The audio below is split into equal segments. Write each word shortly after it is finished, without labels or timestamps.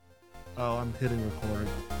Oh, I'm hitting record.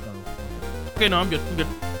 Oh. Okay, no, I'm good. I'm good.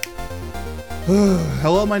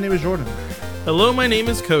 Hello, my name is Jordan. Hello, my name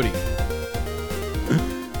is Cody.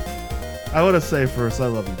 I want to say first, I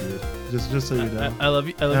love you, dude. Just so you know. I love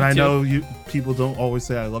you. I love and you I too. know you people don't always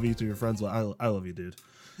say I love you to your friends, but I love you, dude.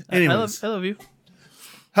 Anyways, I love you.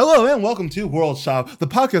 hello and welcome to World Shop, the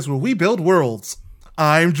podcast where we build worlds.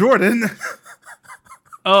 I'm Jordan.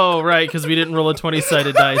 Oh, right, because we didn't roll a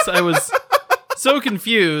 20-sided dice. I was so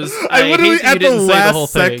confused. I literally hate that at you the didn't say the whole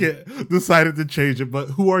last thing. second decided to change it. But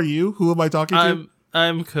who are you? Who am I talking to?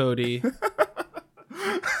 I'm Cody.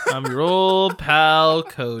 I'm your old pal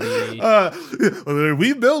Cody.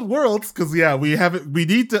 We build worlds because we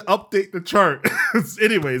need to update the chart.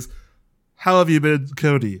 Anyways, how have you been,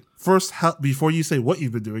 Cody? First, before you say what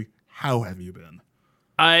you've been doing, how have you been?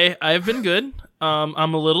 I've been good.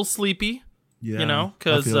 I'm a little sleepy. Yeah, you know,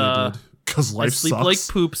 because life I sleep sucks. like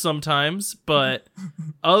poop sometimes. But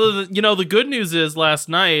other than the good news is last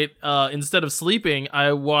night, instead of sleeping,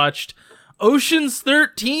 I watched Ocean's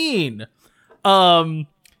 13.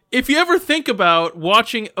 If you ever think about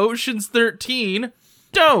watching Ocean's 13,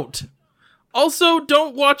 don't. Also,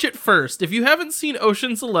 don't watch it first. If you haven't seen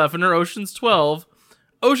Ocean's 11 or Ocean's 12,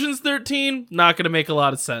 Ocean's 13 not going to make a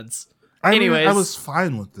lot of sense. Anyways, I was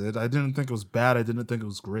fine with it. I didn't think it was bad. I didn't think it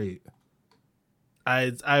was great.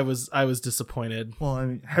 I was disappointed. Well, I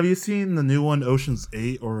mean, have you seen the new one, Ocean's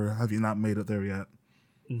 8, or have you not made it there yet?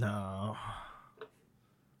 No.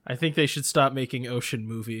 I think they should stop making ocean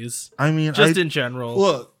movies. I mean, just in general.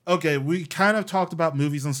 Look, okay, we kind of talked about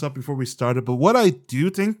movies and stuff before we started, but what I do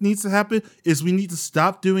think needs to happen is we need to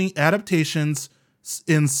stop doing adaptations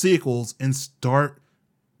in sequels and start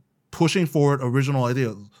pushing forward original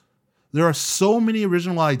ideas. There are so many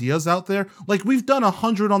original ideas out there. Like, we've done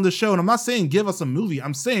 100 on the show, and I'm not saying give us a movie.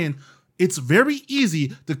 I'm saying it's very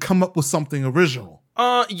easy to come up with something original.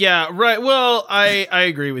 Yeah, right. Well, I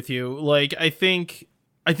agree with you. Like, I think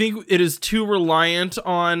it is too reliant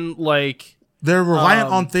on, like... They're reliant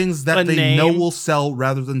on things that they know name. will sell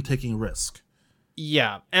rather than taking risk.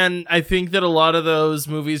 Yeah, and I think that a lot of those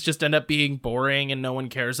movies just end up being boring and no one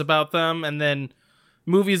cares about them, and then...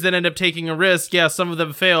 movies that end up taking a risk, yeah, some of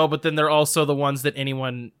them fail, but then they're also the ones that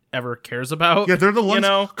anyone ever cares about. Yeah, they're the ones, you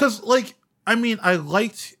know? because, like, I mean, I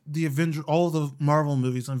liked the Avengers, all the Marvel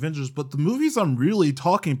movies and Avengers, but the movies I'm really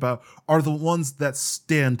talking about are the ones that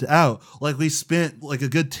stand out. Like, we spent like a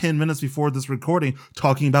good 10 minutes before this recording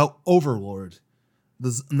talking about Overlord,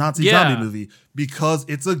 the Nazi zombie movie, because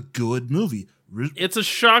it's a good movie. It's a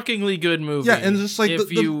shockingly good movie. Yeah, and just like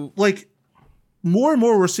like. More and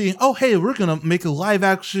more we're seeing, oh, hey, we're going to make a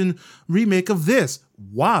live-action remake of this.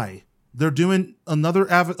 Why? They're doing a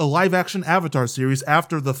live-action Avatar series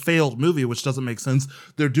after the failed movie, which doesn't make sense.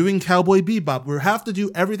 They're doing Cowboy Bebop. We have to do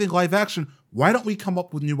everything live-action. Why don't we come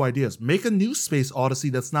up with new ideas? Make a new Space Odyssey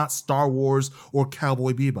that's not Star Wars or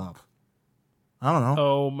Cowboy Bebop. I don't know.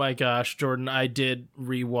 Oh my gosh, Jordan, I did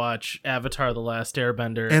rewatch Avatar: The Last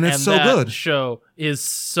Airbender. And it's so that good. Show is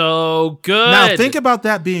so good. Now, think about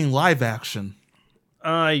that being live-action.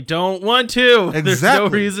 I don't want to. Exactly. There's no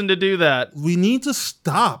reason to do that. We need to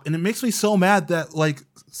stop. And it makes me so mad that, like,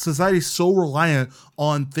 society's so reliant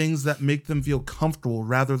on things that make them feel comfortable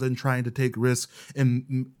rather than trying to take risks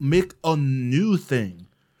and make a new thing.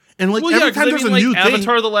 And, like, every time there's a new thing,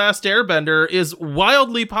 Avatar: The Last Airbender is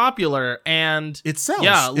wildly popular, and it sells.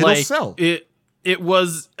 Yeah, it'll sell. It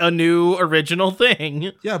was a new original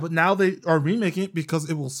thing. Yeah, but now they are remaking it because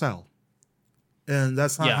it will sell. And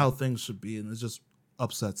that's not how things should be, and it just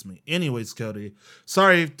upsets me. Anyways, Cody,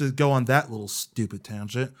 sorry to go on that little stupid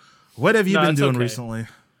tangent. What have you been doing recently?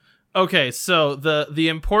 Okay, so the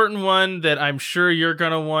important one that I'm sure you're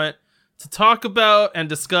going to want to talk about and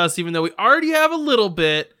discuss, even though we already have a little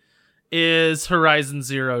bit, is Horizon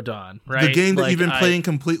Zero Dawn, right? The game that you've been playing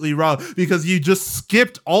completely wrong because you just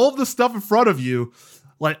skipped all of the stuff in front of you.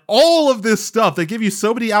 Like, all of this stuff. They give you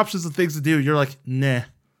so many options of things to do. You're like, nah.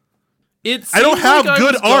 I don't have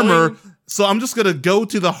good armor, so I'm just going to go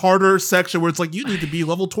to the harder section where it's like, you need to be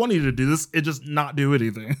level 20 to do this and just not do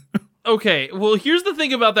anything. Okay, well, here's the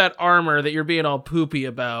thing about that armor that you're being all poopy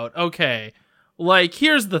about. Okay, like,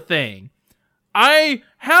 here's the thing. I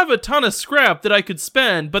have a ton of scrap that I could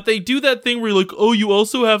spend, but they do that thing where you're like, oh, you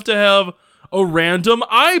also have to have a random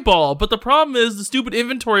eyeball. But the problem is the stupid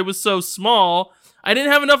inventory was so small, I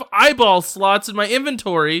didn't have enough eyeball slots in my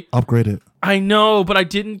inventory. Upgrade it. I know, but I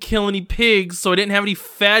didn't kill any pigs, so I didn't have any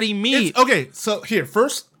fatty meat. Okay, so here,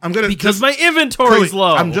 first, I'm gonna because my inventory's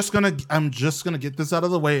low. I'm just gonna get this out of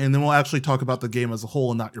the way, and then we'll actually talk about the game as a whole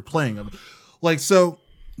and not your playing of it. Like, so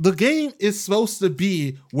the game is supposed to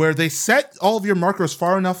be where they set all of your markers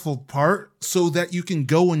far enough apart so that you can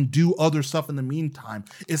go and do other stuff in the meantime.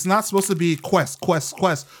 It's not supposed to be quest,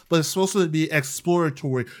 but it's supposed to be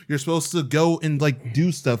exploratory. You're supposed to go and like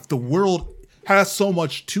do stuff. The world has so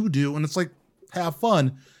much to do, and it's like, have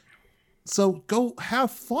fun. So go have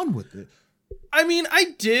fun with it. I mean,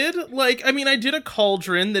 I did a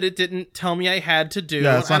cauldron that it didn't tell me I had to do,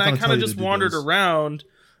 Yeah, and I kind of just wandered around,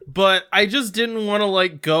 but I just didn't want to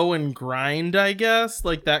like go and grind, I guess.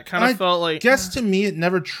 Like that kind of felt like, I guess to me it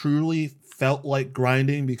never truly felt like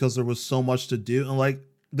grinding because there was so much to do, and like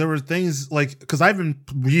there were things like, because I've been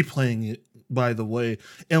replaying it, by the way,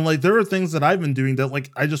 and like there are things that I've been doing that like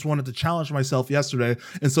I just wanted to challenge myself yesterday,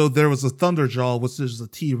 and so there was a Thunderjaw, which is a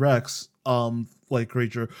T-Rex like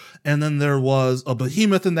creature, and then there was a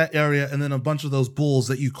behemoth in that area, and then a bunch of those bulls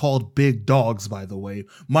that you called big dogs, by the way.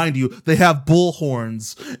 Mind you, they have bull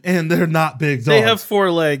horns and they're not big dogs. They have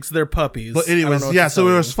 4 legs, they're puppies. But anyways, yeah, so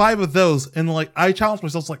there was 5 of those, and like I challenged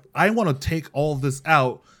myself, like I want to take all of this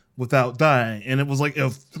out without dying, and it was like a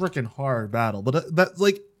freaking hard battle. But that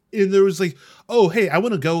like, and there was like, oh hey, I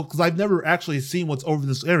want to go because I've never actually seen what's over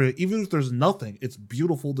this area. Even if there's nothing, it's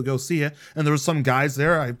beautiful to go see it. And there was some guys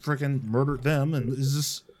there, I freaking murdered them, and it's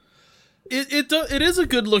just it is a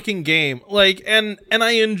good looking game. Like, and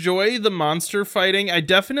I enjoy the monster fighting. I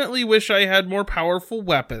definitely wish I had more powerful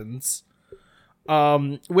weapons,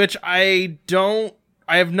 which I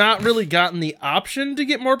have not really gotten the option to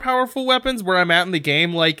get more powerful weapons where I'm at in the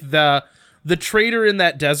game. Like the trader in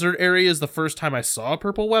that desert area is the first time I saw a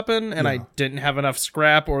purple weapon, and I didn't have enough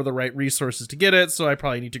scrap or the right resources to get it, so I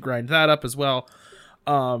probably need to grind that up as well.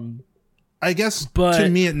 I guess to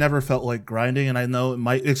me it never felt like grinding, and I know it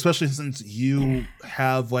might, especially since you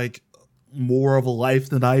have like more of a life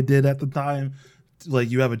than I did at the time. Like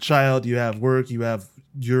you have a child, you have work,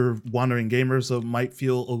 you're wandering gamer, so it might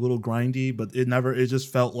feel a little grindy, but it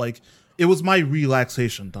just felt like it was my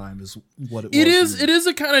relaxation time is what it was. It is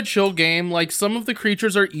a kind of chill game. Like some of the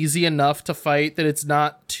creatures are easy enough to fight that it's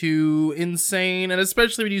not too insane. And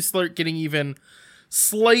especially when you start getting even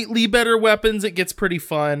slightly better weapons, it gets pretty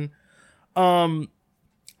fun.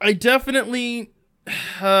 I definitely,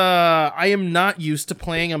 I am not used to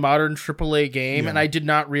playing a modern AAA game, and I did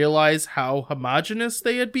not realize how homogenous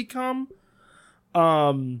they had become.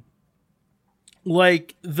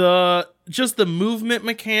 Like just the movement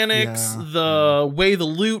mechanics, the way the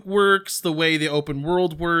loot works, the way the open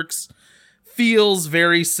world works, feels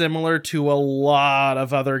very similar to a lot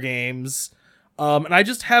of other games. And I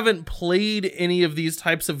just haven't played any of these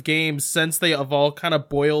types of games since they have all kind of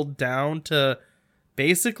boiled down to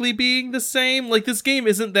basically being the same. Like this game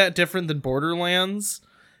isn't that different than Borderlands,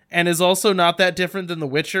 and is also not that different than The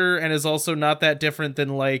Witcher, and is also not that different than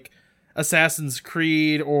like Assassin's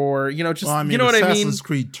Creed, or you know, just you know what I mean. Assassin's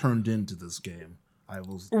Creed turned into this game.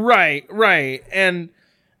 Right, and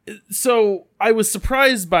so I was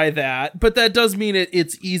surprised by that, but that does mean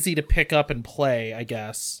it's easy to pick up and play, I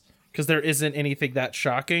guess, because there isn't anything that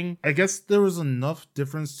shocking. I guess there was enough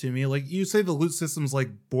difference to me. Like you say, the loot system's like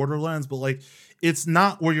Borderlands, but like it's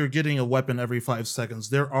not where you're getting a weapon every 5 seconds.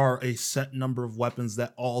 There are a set number of weapons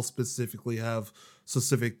that all specifically have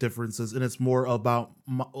specific differences, and it's more about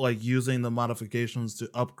like using the modifications to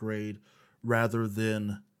upgrade rather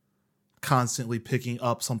than constantly picking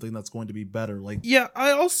up something that's going to be better. Like, yeah,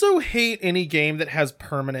 I also hate any game that has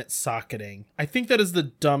permanent socketing. I think that is the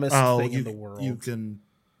dumbest thing in the world.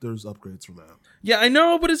 There's upgrades for that. Yeah, I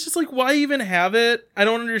know, but it's just like, why even have it? I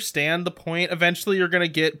don't understand the point. Eventually you're gonna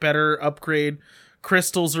get better upgrade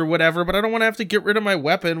crystals or whatever, but I don't want to have to get rid of my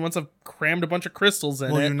weapon once I've crammed a bunch of crystals in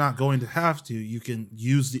it. Well, you're not going to have to. You can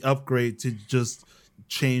use the upgrade to just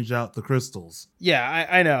change out the crystals. Yeah,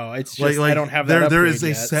 I know. It's just like I don't have that. There is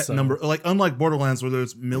a set number. Like unlike Borderlands, where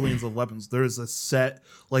there's millions of weapons, there is a set.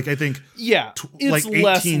 Like I think, like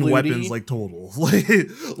 18 weapons, like total.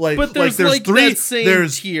 But there's like three. That same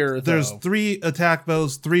tier. There's 3 attack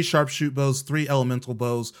bows, 3 sharpshoot bows, 3 elemental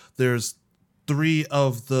bows. There's 3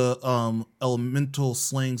 of the elemental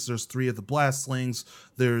slings. There's 3 of the blast slings.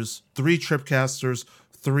 There's 3 tripcasters.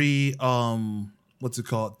 3 what's it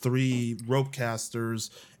called? 3 rope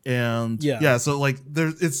casters, and so like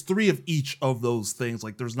it's 3 of each of those things.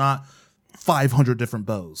 Like there's not 500 different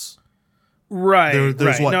bows. Right.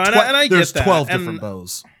 There's right. what? No, and I there's get that. 12 different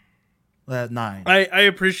bows. 9. I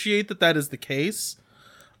appreciate that is the case.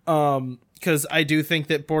 Because I do think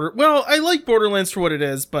that I like Borderlands for what it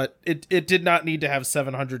is, but it did not need to have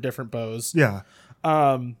 700 different bows. Yeah.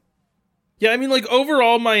 Yeah, I mean, like,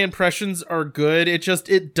 overall, my impressions are good.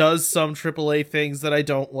 It does some AAA things that I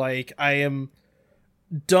don't like. I am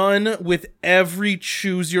done with every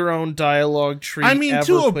choose your own dialogue tree. I mean, ever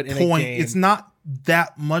to a put in point, a game. it's not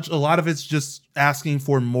that much. A lot of it's just asking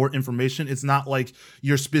for more information. It's not like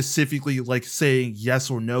you're specifically like saying yes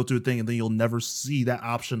or no to a thing and then you'll never see that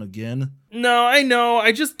option again. No, I know.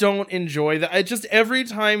 I just don't enjoy that. I just, every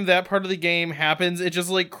time that part of the game happens, it just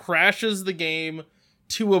like crashes the game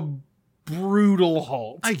to a brutal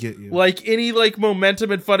halt. I get you. Like any like momentum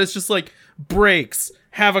and fun, it's just like breaks,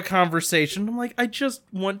 have a conversation. I'm like, I just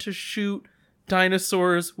want to shoot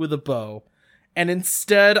dinosaurs with a bow. And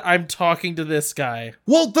instead, I'm talking to this guy.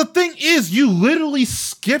 Well, the thing is, you literally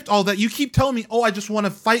skipped all that. You keep telling me, oh, I just want to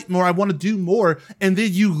fight more. I want to do more. And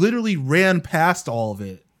then you literally ran past all of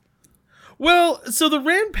it. Well, so the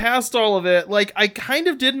ran past all of it, like, I kind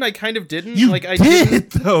of did and I kind of didn't. You like, I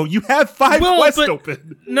did, though. You had 5 quests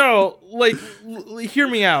open. No, like, hear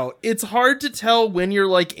me out. It's hard to tell when you're,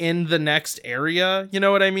 like, in the next area. You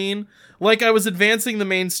know what I mean? Like, I was advancing the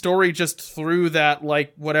main story just through that,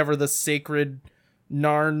 like, whatever the sacred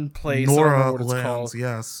Narn place. Nora I don't know what it's lands, called.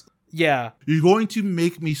 yes. Yeah. You're going to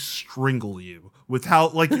make me strangle you with how,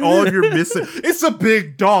 like, all of your missing. It's a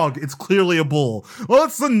big dog. It's clearly a bull. Well,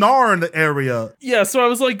 it's the Narn area. Yeah, so I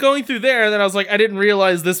was, like, going through there, and then I was like, I didn't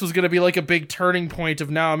realize this was going to be, like, a big turning point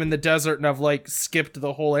of now I'm in the desert and I've, like, skipped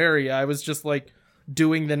the whole area. I was just, like,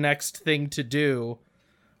 doing the next thing to do.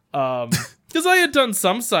 Because I had done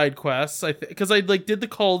some side quests, because I like did the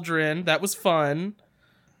cauldron. That was fun,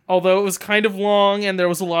 although it was kind of long and there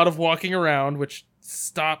was a lot of walking around, which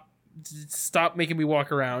stop making me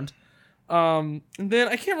walk around. And then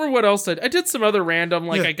I can't remember what else I did some other random,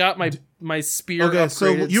 like, I got my spear. Okay, so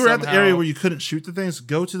you were somehow. at the area where you couldn't shoot the things.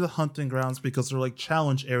 Go to the hunting grounds because they're like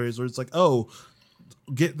challenge areas where it's like, oh,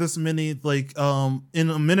 get this many, like, in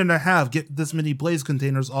a minute and a half, get this many blaze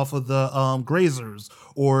containers off of the grazers,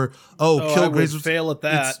 or kill I grazers. would fail at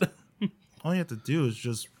that. All you have to do is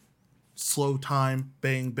just slow time,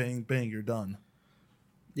 bang, bang, bang, you're done.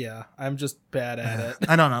 Yeah, I'm just bad at it.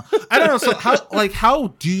 I don't know. So how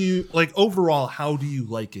do you, like, overall, how do you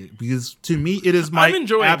like it? Because to me, it is my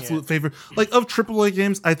absolute favorite. Like, of AAA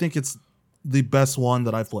games, I think it's the best one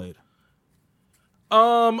that I've played.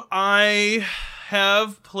 I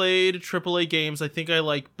have played AAA games I think I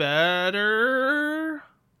like better.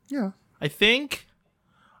 Yeah. I think.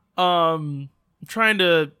 I'm trying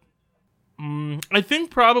to. I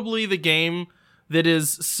think probably the game that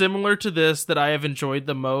is similar to this that I have enjoyed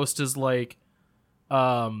the most is like.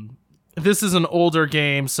 This is an older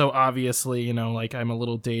game, so obviously, you know, like, I'm a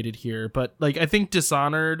little dated here, but like, I think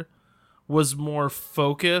Dishonored was more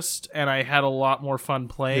focused and I had a lot more fun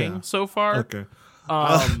playing so far. Okay.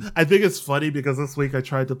 I think it's funny because this week I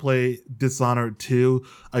tried to play Dishonored 2.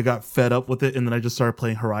 I got fed up with it, and then I just started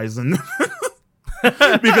playing Horizon.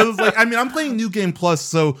 Because it's like, I mean, I'm playing New Game Plus,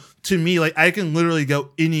 so to me, like, I can literally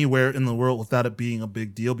go anywhere in the world without it being a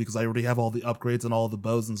big deal because I already have all the upgrades and all the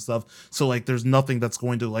bows and stuff. So, like, there's nothing that's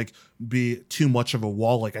going to, like, be too much of a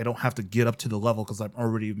wall. Like, I don't have to get up to the level because I'm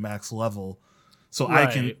already max level. So I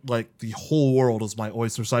can, like, the whole world is my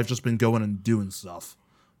oyster. So I've just been going and doing stuff.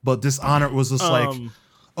 But Dishonored was just like,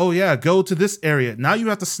 oh yeah, go to this area. Now you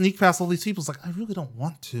have to sneak past all these people. It's like, I really don't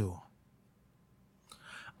want to.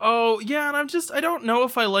 Oh, yeah, and I don't know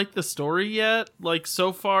if I like the story yet. Like,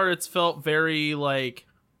 so far it's felt very, like,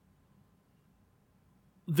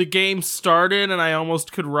 the game started and I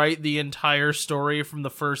almost could write the entire story from the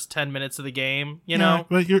first 10 minutes of the game, you know?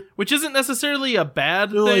 But which isn't necessarily a bad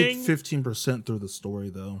thing. You're like 15% through the story,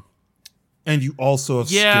 though. And you also have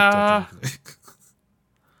skipped everything.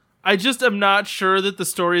 I just am not sure that the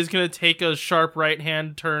story is going to take a sharp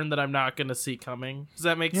right-hand turn that I'm not going to see coming. Does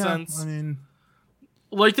that make sense? I mean,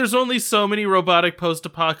 like, there's only so many robotic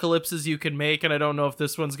post-apocalypses you can make, and I don't know if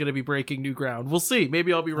this one's going to be breaking new ground. We'll see.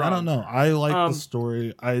 Maybe I'll be wrong. I don't know. I like the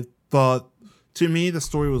story. I thought, to me, the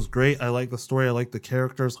story was great. I like the story. I like the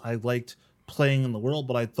characters. I liked playing in the world,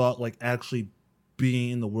 but I thought, like, actually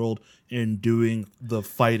being in the world and doing the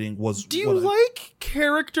fighting was. Do you like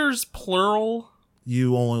characters plural?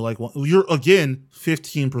 You only like one. You're, again,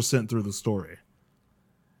 15% through the story.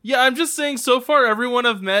 Yeah, I'm just saying, so far everyone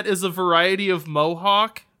I've met is a variety of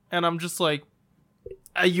Mohawk, and I'm just like,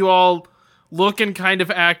 you all look and kind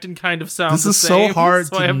of act and kind of sound the same. This is so hard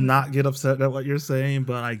to not get upset at what you're saying,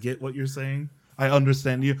 but I get what you're saying. I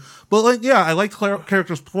understand you. But, like, yeah, I like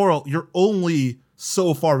characters plural. You're only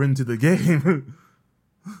so far into the game.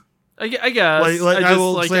 I guess. I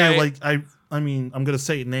will say, I mean, I'm gonna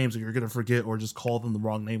say names and you're gonna forget or just call them the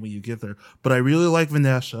wrong name when you get there. But I really like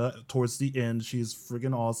Vanessa towards the end. She's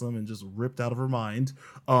friggin' awesome and just ripped out of her mind.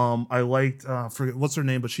 I liked forget what's her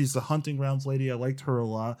name, but she's the hunting grounds lady. I liked her a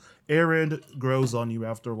lot. Aaron grows on you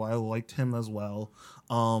after a while. I liked him as well.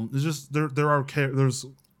 There's just there's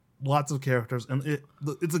lots of characters, and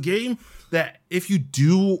it's a game that if you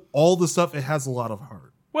do all the stuff, it has a lot of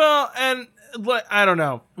heart. Well, and I don't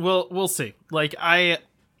know. We'll see. Like I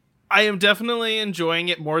am definitely enjoying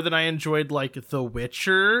it more than I enjoyed like The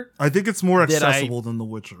Witcher. I think it's more accessible than The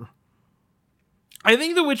Witcher. I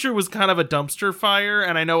think The Witcher was kind of a dumpster fire,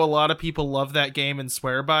 and I know a lot of people love that game and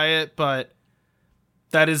swear by it, but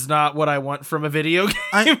that is not what I want from a video game.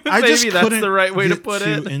 I Maybe just that's couldn't the right way to get put too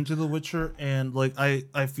it. into The Witcher, and like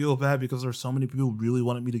I feel bad because there's so many people who really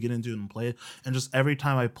wanted me to get into it and play it, and just every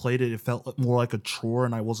time I played it, it felt more like a chore,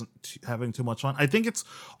 and I wasn't having too much fun. I think it's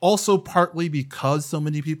also partly because so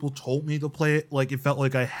many people told me to play it. Like it felt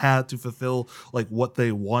like I had to fulfill like what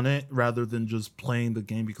they wanted rather than just playing the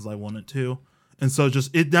game because I wanted to. And so it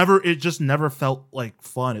just never felt like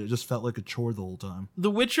fun. It just felt like a chore the whole time. The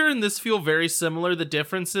Witcher and this feel very similar. The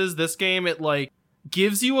difference is this game, it like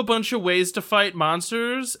gives you a bunch of ways to fight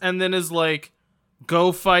monsters and then is like,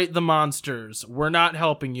 go fight the monsters. We're not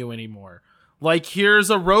helping you anymore. Like, here's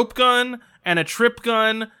a rope gun and a trip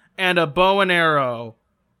gun and a bow and arrow.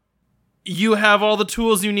 You have all the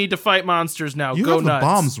tools you need to fight monsters now. You go have nuts. the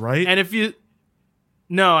bombs, right? And if you...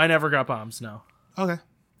 No, I never got bombs, no. Okay.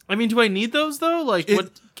 I mean, do I need those though? Like,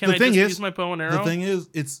 what can I just use my bow and arrow? The thing is,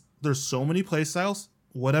 there's so many playstyles.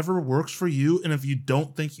 Whatever works for you, and if you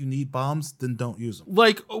don't think you need bombs, then don't use them.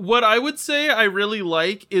 Like, what I would say I really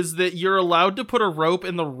like is that you're allowed to put a rope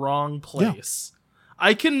in the wrong place. Yeah.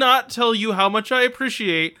 I cannot tell you how much I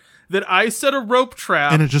appreciate that I set a rope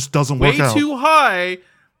trap and it just doesn't work out. Way too high,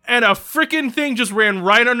 and a freaking thing just ran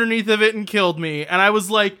right underneath of it and killed me. And I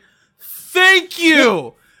was like, thank you! Yeah.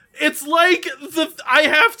 It's like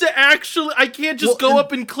I can't just go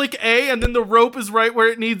up and click A and then the rope is right where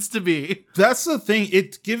it needs to be. That's the thing.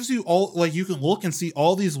 It gives you all, like, you can look and see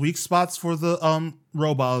all these weak spots for the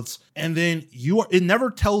robots, and then it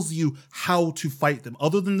never tells you how to fight them,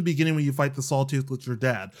 other than the beginning when you fight the Sawtooth with your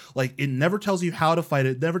dad. Like, it never tells you how to fight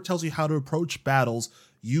it. It never tells you how to approach battles.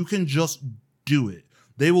 You can just do it.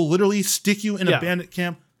 They will literally stick you in a bandit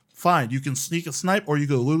camp. Fine, you can sneak a snipe, or you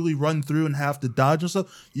can literally run through and have to dodge and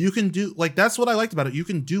stuff. You can do, like, that's what I liked about it. You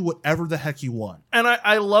can do whatever the heck you want. And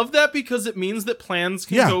I love that because it means that plans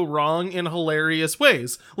can go wrong in hilarious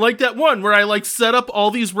ways. Like that one where I, like, set up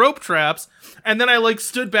all these rope traps, and then I, like,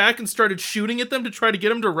 stood back and started shooting at them to try to get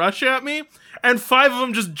them to rush at me, and 5 of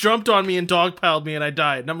them just jumped on me and dogpiled me, and I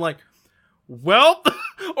died. And I'm like, well,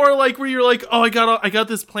 or like where you're like, oh, I got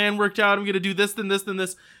this plan worked out. I'm going to do this, then this, then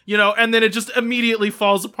this, you know, and then it just immediately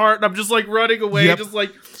falls apart. And I'm just like running away, just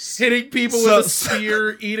like hitting people with a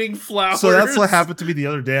spear, eating flowers. So that's what happened to me the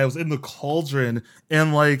other day. I was in the cauldron,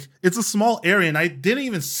 and like, it's a small area, and I didn't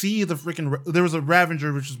even see the freaking, there was a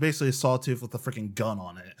Ravager, which was basically a Sawtooth with a freaking gun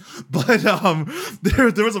on it. But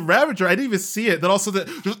there was a Ravager. I didn't even see it. Then also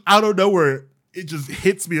just out of nowhere, it just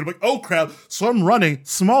hits me. I'm like, oh crap. So I'm running,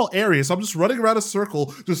 small area. So I'm just running around a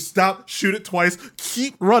circle, just stop, shoot it twice,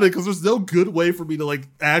 keep running, because there's no good way for me to like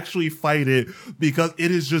actually fight it, because it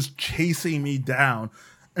is just chasing me down.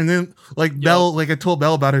 And then like Belle, like I told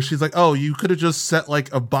Belle about it. She's like, oh, you could have just set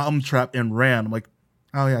like a bomb trap and ran. I'm like,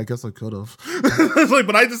 oh yeah, I guess I could have. Like,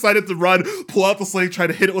 but I decided to run, pull out the sling, try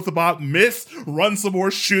to hit it with the bomb, miss, run some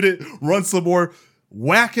more, shoot it, run some more,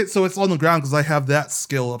 whack it so it's on the ground because I have that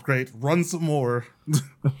skill upgrade. Run some more.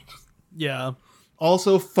 Yeah.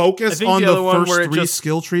 Also, focus on the first 3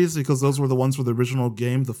 skill trees, because those were the ones for the original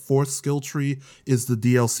game. The 4th skill tree is the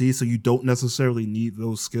DLC, so you don't necessarily need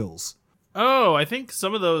those skills. Oh, I think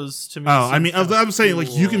some of those to me. Oh, I mean, I'm saying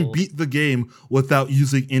like you can beat the game without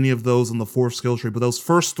using any of those in the 4th skill tree, but those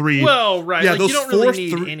first 3. Well, right. Yeah, like, those you don't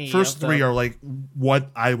really need any first of them. 3 are like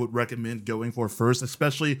what I would recommend going for first,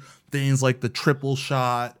 especially things like the triple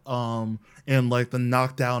shot, and like the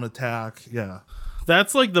knockdown attack. Yeah.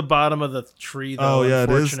 That's like the bottom of the tree, though. Oh yeah, it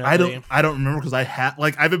is. I don't remember because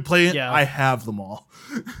I've been playing. Yeah. I have them all.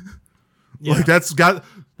 Like that's got.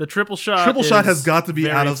 The triple shot has got to be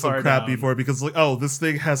out of some crap before, because like, oh, this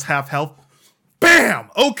thing has half health. Bam!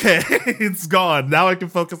 Okay, it's gone. Now I can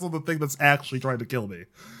focus on the thing that's actually trying to kill me.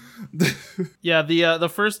 Yeah, the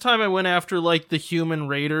first time I went after like the human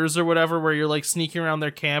raiders or whatever, where you're like sneaking around their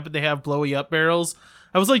camp and they have blowy up barrels,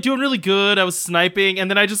 I was like doing really good. I was sniping, and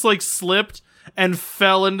then I just like slipped and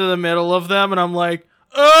fell into the middle of them, and I'm like,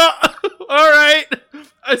 all right.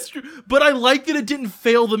 But I liked that it didn't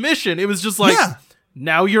fail the mission. It was just like,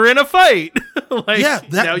 now you're in a fight. Like, yeah,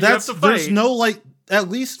 now you have to fight. There's no like, at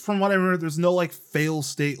least from what I remember, there's no like fail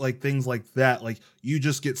state, like things like that. Like you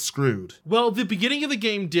just get screwed. Well, the beginning of the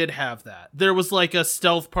game did have that. There was like a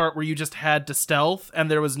stealth part where you just had to stealth and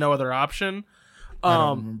there was no other option.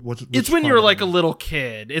 Which it's when you're like a little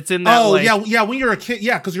kid. It's in that. Oh like, yeah, when you're a kid,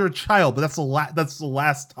 yeah, because you're a child. But that's the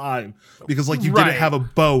last time because like you Right. didn't have a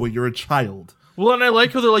bow when you're a child. Well, and I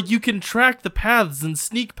like how they're like, you can track the paths and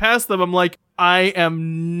sneak past them. I'm like, I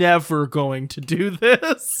am never going to do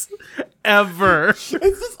this. Ever. It's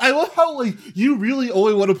just, I love how like you really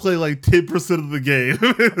only want to play like 10% of the game.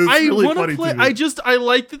 I really want funny to play. to me. I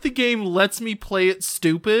like that the game lets me play it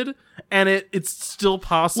stupid, and it's still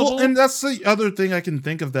possible. Well, and that's the other thing I can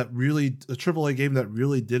think of that really a AAA game that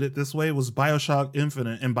really did it this way was BioShock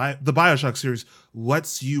Infinite, and the BioShock series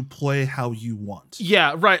lets you play how you want.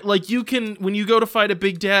 Yeah, right. Like you can, when you go to fight a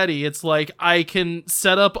Big Daddy, it's like I can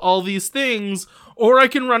set up all these things, or I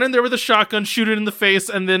can run in there with a shotgun, shoot it in the face,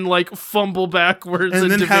 and then like fumble backwards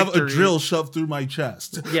and then have victory. a drill shoved through my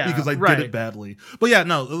chest Yeah, because I right. did it badly. But yeah,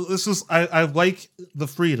 no, this is I like the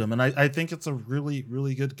freedom, and I think it's a really,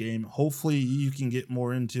 really good game. Hopefully you can get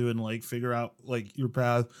more into and like figure out like your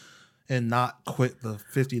path and not quit the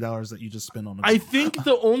 $50 that you just spent on it. I think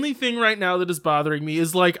the only thing right now that is bothering me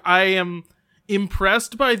is like I am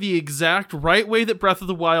impressed by the exact right way that Breath of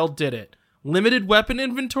the Wild did it. Limited weapon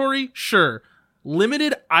inventory, sure.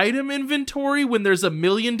 Limited item inventory when there's a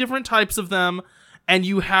million different types of them and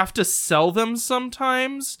you have to sell them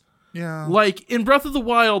sometimes. Yeah. Like in Breath of the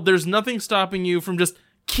Wild, there's nothing stopping you from just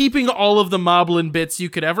keeping all of the moblin bits you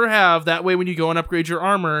could ever have. That way when you go and upgrade your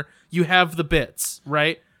armor, you have the bits,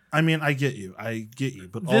 right? I mean, I get you,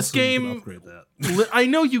 but This also game, you can upgrade that. I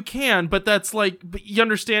know you can, but that's like, but you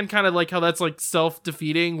understand kind of like how that's like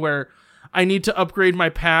self-defeating where I need to upgrade my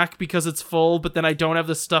pack because it's full, but then I don't have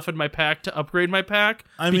the stuff in my pack to upgrade my pack.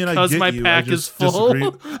 I mean, because I get my you. pack I just is full.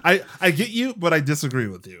 disagree. I get you, but I disagree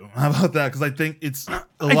with you. How about that? Because I think it's a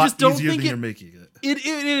I lot just don't easier think than you're making it. It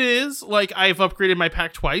is like I've upgraded my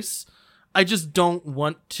pack twice. I just don't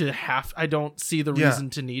want to have. I don't see the reason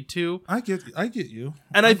to need to. I get you.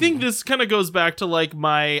 And I think this kind of goes back to like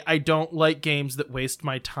I don't like games that waste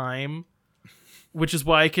my time, which is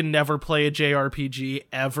why I can never play a JRPG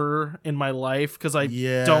ever in my life because I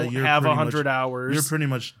don't have 100 hours. You're pretty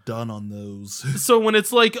much done on those. So when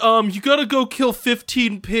it's like, you gotta go kill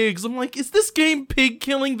 15 pigs, I'm like, is this game pig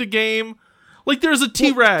killing the game? Like there's a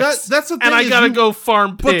T-Rex, that's the thing, and I gotta go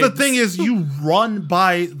farm pigs. But the thing is, you run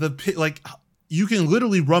by the pig, like you can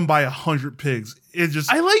literally run by 100 pigs. It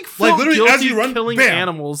just I like felt literally guilty as you run, killing bam.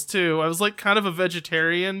 animals too. I was like kind of a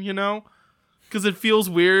vegetarian, you know, because it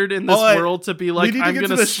feels weird in this world to be like, I'm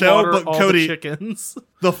gonna slaughter all Cody, the chickens.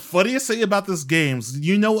 The funniest thing about this game,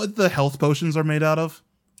 you know what the health potions are made out of?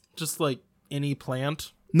 Just like any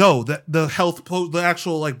plant. No, the the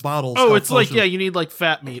actual like bottles. Oh, it's potions. like you need like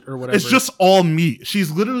fat meat or whatever. It's just all meat. She's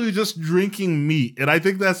literally just drinking meat, and I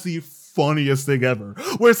think that's the funniest thing ever.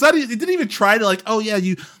 Where it's not, it didn't even try to like, oh yeah,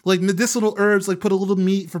 you like medicinal herbs, like put a little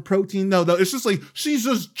meat for protein. No, it's just like she's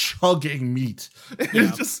just chugging meat.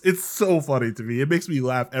 Yeah. It's so funny to me. It makes me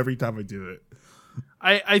laugh every time I do it.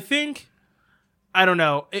 I think, I don't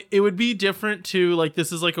know. It would be different too. Like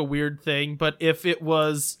this is like a weird thing, but if it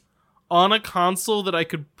was on a console that I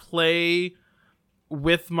could play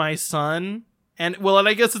with my son, and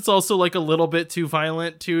I guess it's also like a little bit too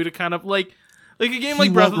violent too to kind of like a game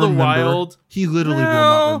like Breath of the Wild. He literally will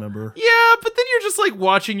not remember. Yeah, but then you're just like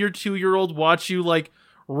watching your 2-year-old watch you like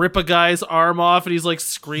rip a guy's arm off, and he's like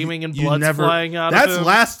screaming and blood's flying out of him. That's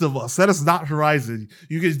Last of Us. That is not Horizon.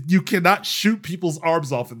 You cannot shoot people's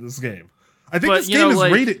arms off in this game. I think this game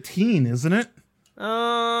is rated teen, isn't it?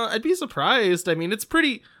 I'd be surprised. I mean, it's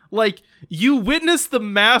pretty. Like, you witness the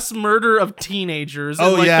mass murder of teenagers.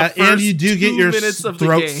 Oh, in, like, yeah, the first and you do get your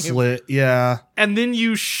throat game. slit, yeah. And then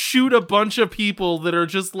you shoot a bunch of people that are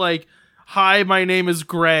just like, hi, my name is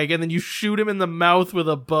Greg, and then you shoot him in the mouth with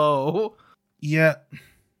a bow. Yeah.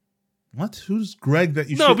 What? Who's Greg that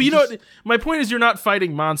you shoot? No, but you know, my point is you're not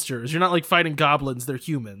fighting monsters. You're not, like, fighting goblins. They're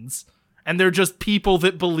humans. And they're just people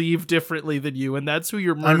that believe differently than you, and that's who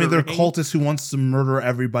you're murdering. I mean, they're cultists who wants to murder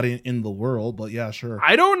everybody in the world, but yeah, sure.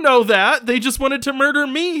 I don't know that. They just wanted to murder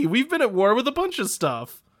me. We've been at war with a bunch of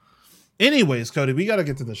stuff. Anyways, Cody, we got to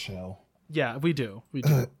get to the show. Yeah, we do. We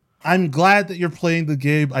do. I'm glad that you're playing the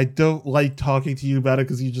game. I don't like talking to you about it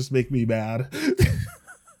because you just make me mad.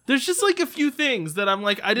 There's just like a few things that I'm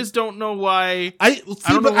like, I just don't know why. I don't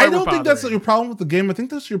think that's bothering. your problem with the game. I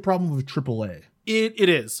think that's your problem with AAA. It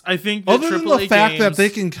is. I think that other than AAA the fact games, that they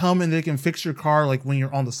can come and they can fix your car like when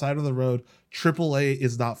you're on the side of the road, AAA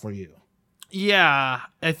is not for you. Yeah,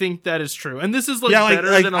 I think that is true. And this is like Yeah,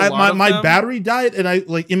 better than a lot my, of my them. battery died, and I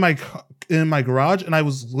like in my garage, and I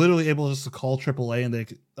was literally able just to call AAA, and they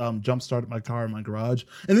jump started my car in my garage,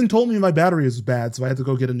 and then told me my battery is bad, so I had to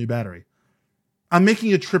go get a new battery. I'm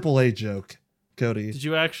making a AAA joke, Cody. Did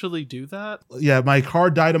you actually do that? Yeah, my car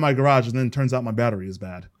died in my garage, and then it turns out my battery is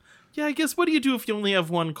bad. Yeah, I guess what do you do if you only have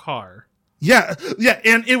one car? Yeah,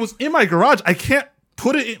 and it was in my garage. I can't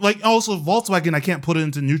put it in, like also Volkswagen. I can't put it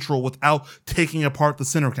into neutral without taking apart the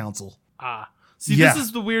center console. See, Yeah. this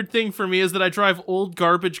is the weird thing for me is that I drive old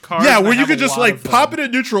garbage cars. Yeah, and where I you have could a just lot like of them. pop it in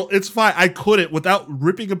neutral. It's fine. I couldn't without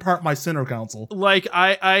ripping apart my center console. Like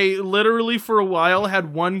I literally for a while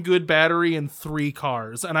had one good battery in 3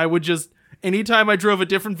 cars, and I would just anytime I drove a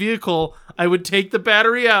different vehicle, I would take the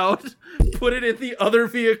battery out, put it in the other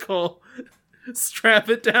vehicle, strap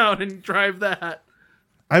it down, and drive that.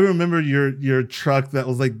 I remember your truck that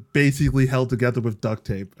was like basically held together with duct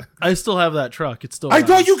tape. I still have that truck. It's still. I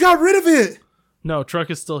thought you got rid of it. No, truck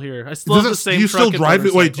is still here. I still have the same. Do you truck still and drive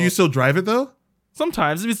it? Wait, do you motorcycle. still drive it though?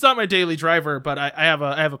 Sometimes. I mean, it's not my daily driver, but I have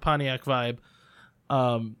a Pontiac Vibe.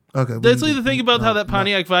 Okay. That's like the thing about how that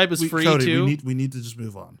Pontiac Vibe is free Cody, too, we need to just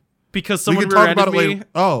move on. because We someone can talk about it rear-ended me later.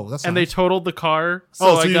 Oh, that's and nice. they totaled the car.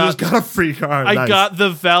 So so I you got just got a free car. I Nice. got the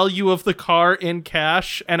value of the car in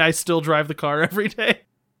cash, and I still drive the car every day.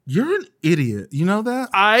 You're an idiot. You know that?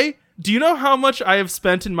 Do you know how much I have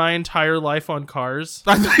spent in my entire life on cars?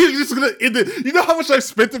 I thought you were just gonna end it. You know how much I've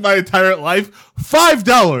spent in my entire life?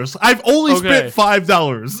 $5. I've only Okay. spent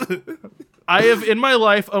 $5. I have in my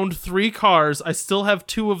life owned 3 cars. I still have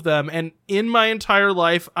 2 of them, and in my entire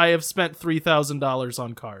life, I have spent $3,000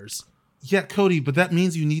 on cars. Yeah, Cody, but that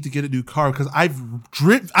means you need to get a new car because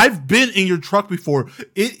I've been in your truck before.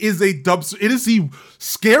 It is a dumpster. It is the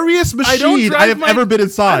scariest machine I have ever been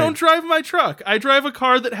inside. I don't drive my truck. I drive a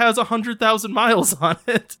car that has 100,000 miles on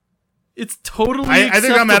it. It's totally I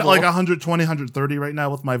think I'm at acceptable. like 120, 130 right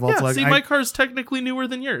now with my Volkswagen. Yeah, see, my car's technically newer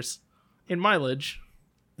than yours in mileage.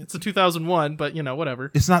 It's a 2001, but you know,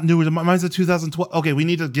 whatever. It's not newer than mine's a 2012. Okay, we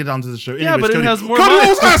need to get onto the show. Yeah, Anyways, but it Cody, has more Cody, what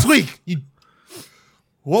was miles. last week?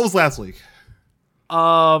 What was last week?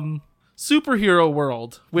 Superhero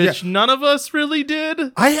World, which none of us really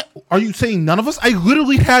did. Are you saying none of us? I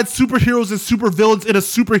literally had superheroes and supervillains in a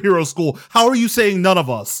superhero school. How are you saying none of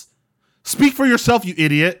us? Speak for yourself, you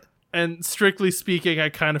idiot. And strictly speaking, I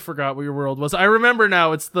kind of forgot what your world was. I remember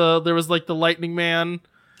now. There was like the Lightning Man.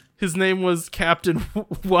 His name was Captain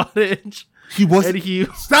Wattage. He wasn't. And he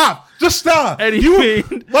Stop! Just stop! And he you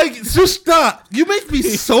made- just stop! You make me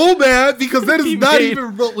so mad because that is He not made- even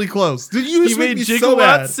remotely close. Did you he just make made me Gigawatt so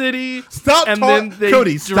mad? City. Stop and talking, then they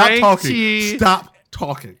Cody. Stop drank talking. tea. Stop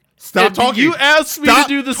talking. Stop And talking. You asked me Stop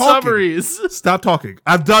to do the talking. summaries. Stop talking.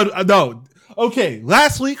 I've done. No. Okay.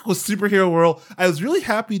 Last week was Superhero World. I was really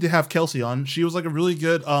happy to have Kelsey on. She was like a really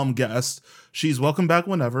good guest. She's welcome back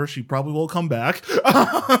whenever. She probably will come back.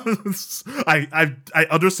 I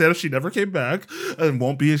understand if she never came back and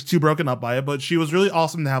won't be too broken up by it, but she was really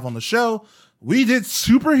awesome to have on the show. We did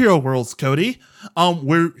Superhero Worlds, Cody,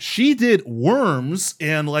 where she did worms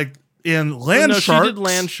and land sharks. She did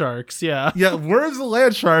land sharks, yeah. Yeah, worms and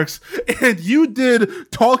land sharks, and you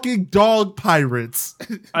did talking dog pirates.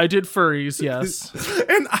 I did furries, yes.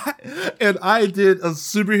 and I did a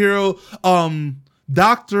superhero,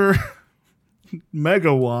 Dr.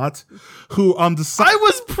 Megawatt, who I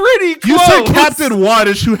was pretty close. you said Captain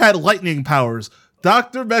Wattage, who had lightning powers.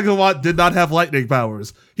 Dr. Megawatt did not have lightning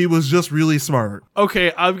powers. He was just really smart.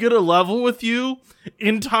 Okay, I'm gonna level with you.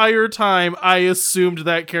 Entire time, I assumed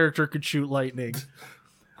that character could shoot lightning.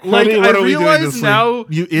 Like, Cody, what I are we doing realize this week? now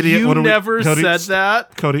You idiot, what are we- never Cody, said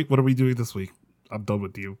that. Cody, what are we doing this week? I'm done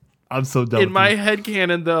with you. I'm so done In with my you.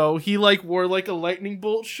 headcanon, though, he like wore like a lightning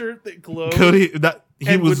bolt shirt that glowed. Cody, he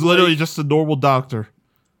and was would, literally like- just a normal doctor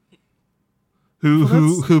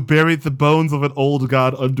who buried the bones of an old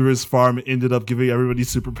god under his farm and ended up giving everybody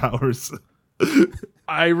superpowers.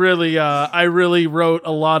 I really wrote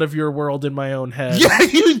a lot of your world in my own head. Yeah,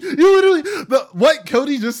 you literally. What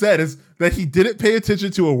Cody just said is that he didn't pay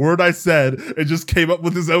attention to a word I said and just came up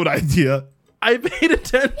with his own idea. I paid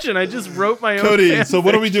attention. I just wrote my own. Cody, fan so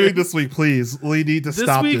what are we fiction. doing this week? Please, we need to This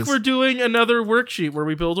stop week this. we're doing another worksheet where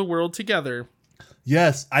we build a world together.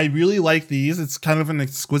 Yes, I really like these. It's kind of an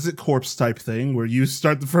exquisite corpse type thing where you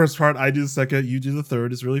start the first part, I do the second, you do the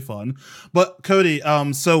third. It's really fun. But Cody,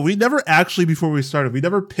 so we never actually, before we started, we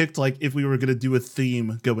never picked like if we were going to do a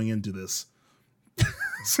theme going into this.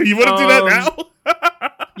 So you want to do that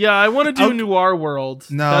now? Yeah, I want to do Noir World.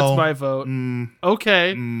 No. That's my vote.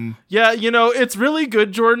 Okay. Yeah, it's really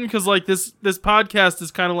good, Jordan, because like this podcast is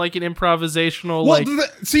kind of like an improvisational,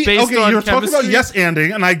 based on you're talking about chemistry.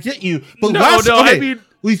 yes-anding, and I get you. But I mean,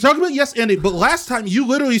 we talked about yes-anding, but last time you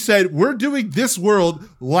literally said, we're doing this world,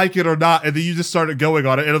 like it or not, and then you just started going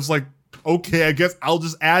on it, and it was like, okay, I guess I'll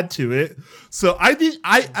just add to it. So I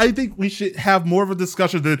think we should have more of a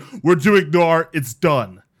discussion than we're doing Noir, it's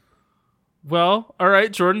done. Well, all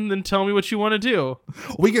right, Jordan, then tell me what you want to do.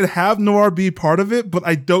 We can have Noir be part of it, but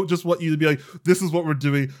I don't just want you to be like, this is what we're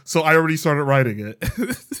doing, so I already started writing it.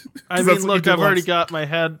 I mean, look, I've already got my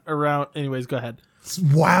head around. Anyways, go ahead.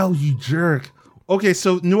 Wow, you jerk. Okay,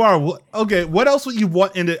 so Noir, what else would you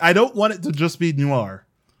want in it? I don't want it to just be Noir.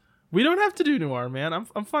 We don't have to do Noir, man.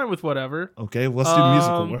 I'm fine with whatever. Okay, let's do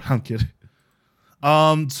musical. I'm kidding.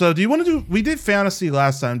 So do you want to do, we did fantasy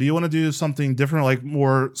last time. Do you want to do something different, like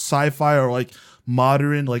more sci-fi or like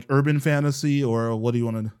modern, like urban fantasy, or what do you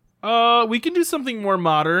want to we can do something more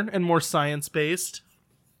modern and more science-based.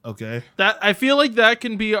 Okay. That I feel like that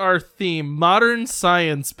can be our theme. Modern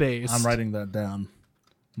science-based. I'm writing that down.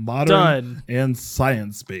 Modern and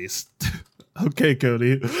science-based. Okay,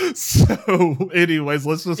 Cody. So, anyways,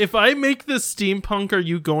 let's just. If I make this steampunk, are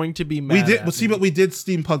you going to be mad? But we did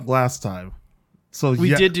steampunk last time. So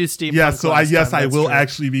we did do steampunk. Yeah, so I will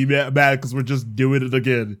actually be mad because we're just doing it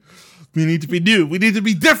again. We need to be new. We need to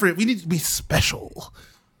be different. We need to be special.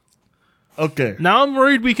 Okay. Now I'm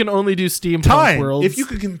worried we can only do steampunk worlds. If you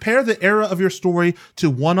could compare the era of your story to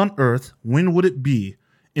one on Earth, when would it be?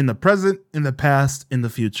 In the present, in the past, in the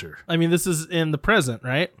future? I mean, this is in the present,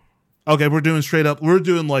 right? Okay, we're doing straight up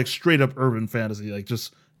urban fantasy, like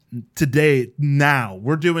just today, now.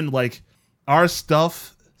 We're doing like our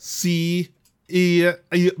stuff, what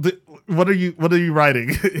are you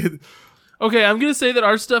writing? Okay, I'm going to say that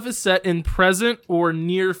our stuff is set in present or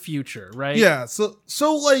near future, right? Yeah, so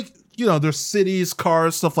like, there's cities,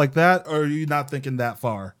 cars, stuff like that, or are you not thinking that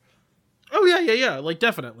far? Oh, yeah, like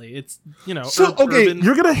definitely. It's, So, okay, urban.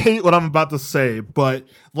 You're going to hate what I'm about to say, but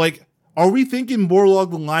like, are we thinking more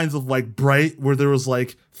along the lines of like Bright, where there was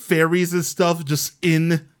like fairies and stuff just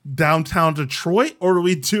in downtown Detroit, or are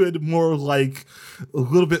we doing more like a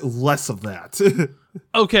little bit less of that?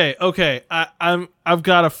 Okay. I've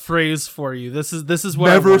got a phrase for you. This is what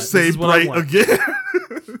never I want. say Bright again.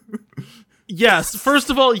 Yes. First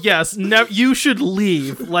of all, yes. You should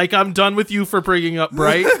leave. Like, I'm done with you for bringing up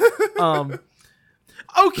Bright.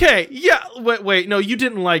 Okay. Yeah. Wait. No, you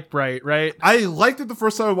didn't like Bright, right? I liked it the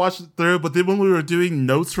first time I watched it through, but then when we were doing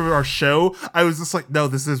notes for our show, I was just like, no,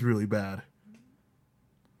 this is really bad.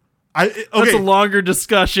 That's a longer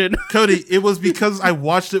discussion. Cody, it was because I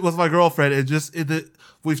watched it with my girlfriend.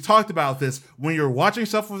 We've talked about this. When you're watching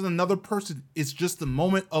stuff with another person, it's just the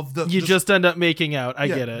moment of the. You just end up making out. I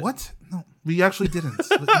get it. What? No, we actually didn't.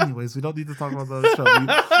 But anyways, we don't need to talk about the show.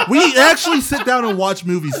 We actually sit down and watch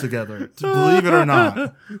movies together, to believe it or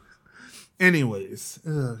not. Anyways,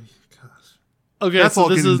 gosh. Okay, that's so all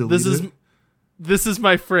this is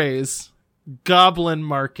my phrase. Goblin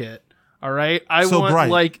market. All right, I want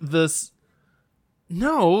Bright. Like this.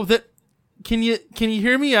 No, that can you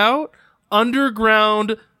hear me out?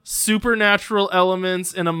 Underground supernatural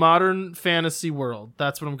elements in a modern fantasy world.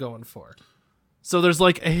 That's what I'm going for. So there's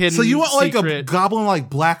like a hidden. So you want like secret. a goblin like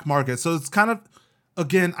black market. So it's kind of,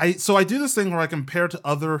 again, I do this thing where I compare to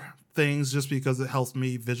other things just because it helps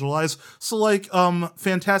me visualize. So like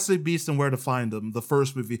Fantastic Beasts and Where to Find Them, the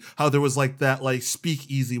first movie, how there was like that like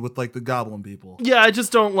speakeasy with like the goblin people. Yeah, I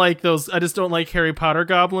just don't like those. I just don't like Harry Potter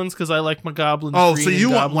goblins because I like my goblins. Oh, so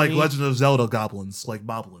you want like Legend of Zelda goblins, like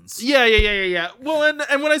moblins. Yeah. Well,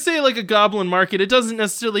 and when I say like a goblin market, it doesn't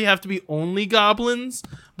necessarily have to be only goblins,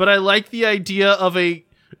 but I like the idea of a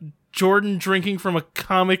Jordan drinking from a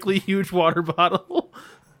comically huge water bottle.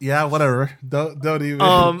 Yeah, whatever. Don't even.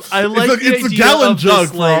 I like it's a gallon jug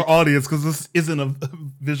for our audience because this isn't a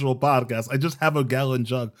visual podcast. I just have a gallon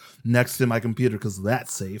jug next to my computer because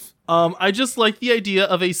that's safe. I just like the idea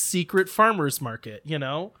of a secret farmers market.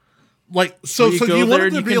 Like so you go you there want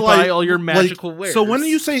and to you be can like buy all your magical wares. So when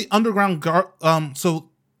you say underground,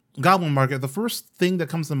 goblin market, the first thing that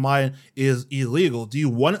comes to mind is illegal. Do you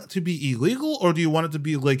want it to be illegal, or do you want it to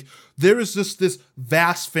be like there is just this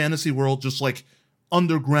vast fantasy world, just like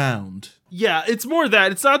underground? Yeah, it's more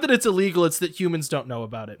that. It's not that it's illegal, it's that humans don't know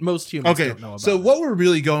about it. Most humans don't know about it. So what we're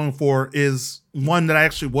really going for is one that I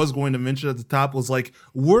actually was going to mention at the top, was like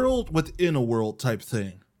world within a world type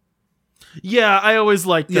thing. Yeah, I always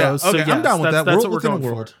like those. Yeah, okay, so yes, I'm down with that. That's World what we're within a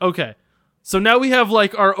going world. for. Okay. So now we have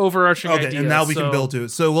like our overarching idea. And now we can build to it.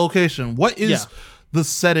 So location, what is the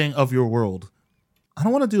setting of your world? I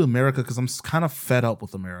don't want to do America because I'm kind of fed up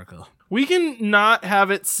with America. We can not have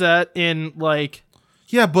it set in like.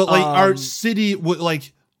 Yeah, but like our city would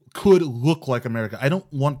like could look like America. I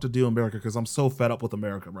don't want to do America because I'm so fed up with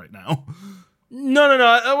America right now. No.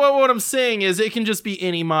 What I'm saying is it can just be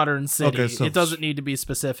any modern city. Okay, so it doesn't need to be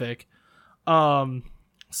specific. So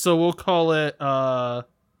we'll call it.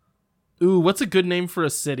 What's a good name for a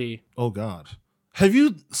city? Oh God, have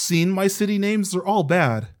you seen my city names? They're all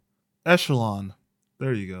bad. Echelon.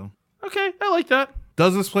 There you go. Okay, I like that.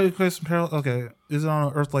 Does this place in parallel? Okay, is it on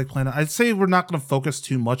an Earth-like planet? I'd say we're not going to focus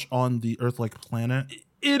too much on the Earth-like planet.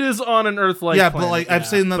 It is on an Earth-like planet. But like I'm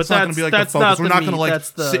saying, that's not going to be like the focus. We're not going to like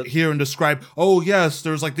sit here and describe. Oh yes,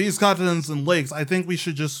 there's like these continents and lakes. I think we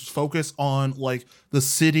should just focus on like the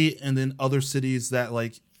city and then other cities that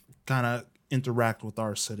like kind of interact with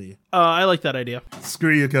our city. I like that idea.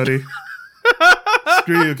 Screw you, Cody.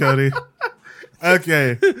 Screw you, Cody.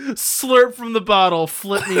 Okay. Slurp from the bottle,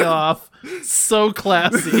 flip me off. So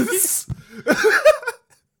classy.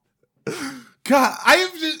 God, I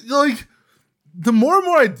am just like, the more and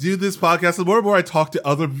more I do this podcast, the more and more I talk to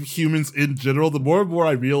other humans in general, the more and more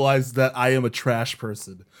I realize that I am a trash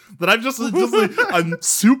person. That I'm just like, I'm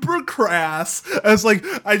super crass. As like,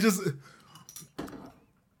 I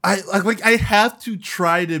have to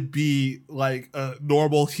try to be like a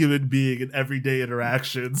normal human being in everyday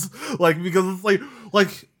interactions, like because it's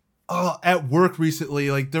like at work recently,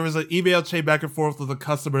 like there was an email chain back and forth with a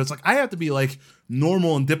customer. It's like I have to be like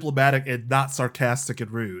normal and diplomatic and not sarcastic and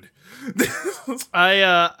rude.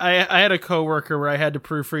 I had a coworker where I had to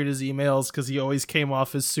proofread his emails because he always came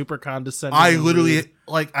off as super condescending. I literally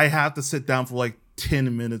like I have to sit down for like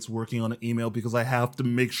 10 minutes working on an email because I have to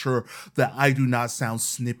make sure that I do not sound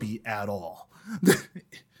snippy at all.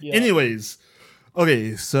 Yeah. Anyways,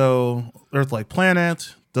 okay, so Earth-like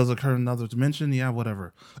planet does occur in another dimension. Yeah,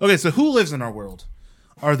 whatever. Okay, so who lives in our world?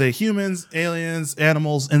 Are they humans, aliens,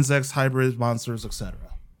 animals, insects, hybrids, monsters, etc.?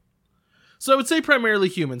 So I would say primarily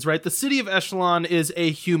humans, right? The city of Echelon is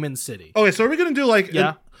a human city. Okay, so are we going to do like...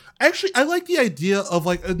 Yeah. Actually, I like the idea of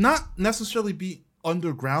like not necessarily be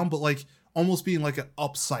underground, but like almost being like an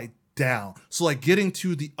upside down. So like getting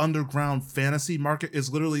to the underground fantasy market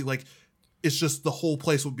is literally like, it's just the whole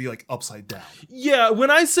place would be like upside down. Yeah, when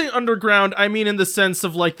I say underground, I mean in the sense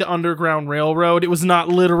of like the Underground Railroad. It was not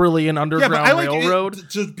literally an underground railroad. It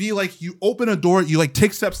to be like you open a door, you like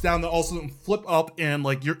take steps down, then also flip up, and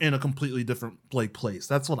like you're in a completely different like place.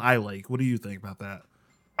 That's what I like. What do you think about that?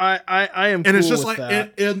 I am, and cool it's just with like,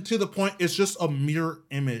 that. And to the point, it's just a mirror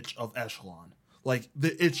image of Echelon. Like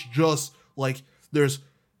it's just like there's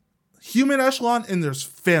human Echelon and there's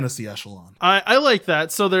fantasy Echelon. I like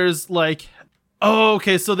that. So there's like,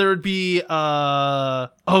 okay, so there would be I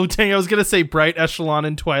was gonna say Bright Echelon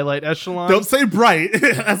and Twilight Echelon. Don't say Bright.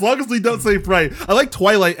 As long as we don't say Bright. I like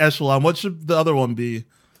Twilight Echelon. What should the other one be?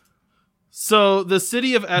 So the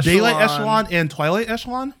city of Echelon, Daylight Echelon and Twilight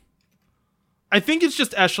Echelon? I think it's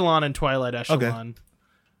just Echelon and Twilight Echelon.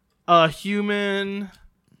 Okay. Human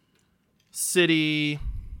city.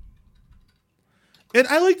 And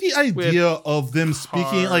I like the idea of them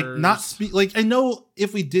speaking, like, not speak, like, I know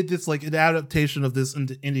if we did this, like, an adaptation of this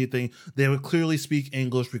into anything, they would clearly speak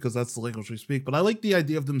English because that's the language we speak, but I like the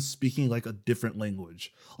idea of them speaking, like, a different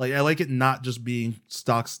language. Like, I like it not just being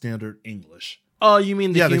stock standard English. Oh, you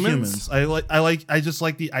mean the humans? The humans. I just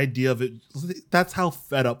like the idea of it. That's how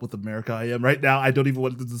fed up with America I am right now. I don't even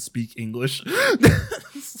want them to speak English.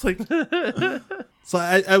 It's like... So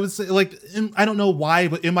I would say, like, I don't know why,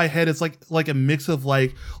 but in my head, it's like a mix of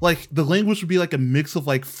like the language would be like a mix of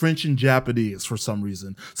like French and Japanese for some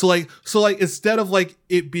reason. So like instead of like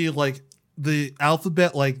it being like the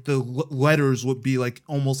alphabet, like the letters would be like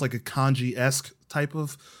almost like a kanji-esque type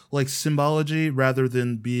of like symbology rather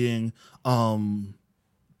than being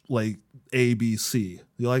like ABC.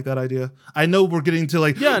 You like that idea? I know we're getting to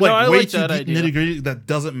like way too deep nitty-gritty that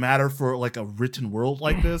doesn't matter for like a written world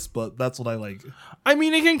like this, but that's what I like. I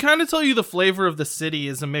mean, it can kind of tell you the flavor of the city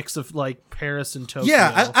is a mix of like Paris and Tokyo.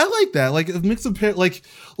 Yeah, I like that. Like a mix of like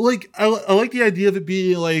I like the idea of it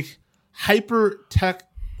being like hyper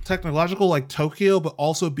technological like Tokyo, but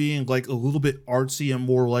also being like a little bit artsy and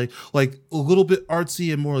more like a little bit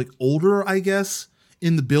artsy and more like older, I guess,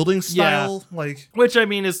 in the building style. Yeah. Like, which I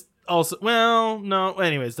mean is also, well, no,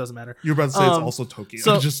 anyways, doesn't matter. You're about to say it's also Tokyo,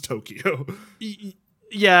 so, just Tokyo.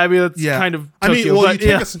 Yeah, I mean, that's kind of Tokyo. I mean, well, you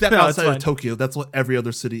take a step outside of Tokyo, that's what every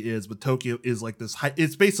other city is, but Tokyo is like this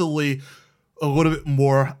it's basically a little bit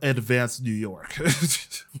more advanced New York.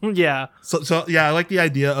 Yeah. So yeah, I like the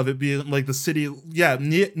idea of it being like the city,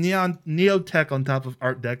 neo-tech on top of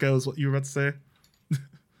Art Deco is what you were about to say?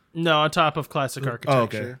 No, on top of classic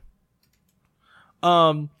architecture.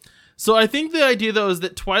 So I think the idea though is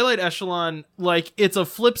that Twilight Echelon, like, it's a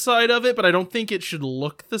flip side of it, but I don't think it should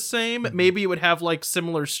look the same. Maybe it would have like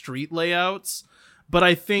similar street layouts, but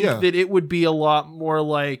I think that it would be a lot more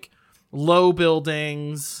like low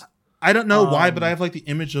buildings. I don't know why, but I have like the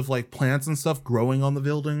image of like plants and stuff growing on the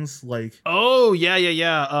buildings. Like, oh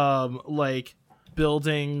yeah. Like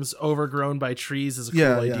buildings overgrown by trees is a cool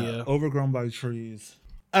idea. Overgrown by trees.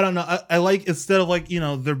 I don't know. I like, instead of like,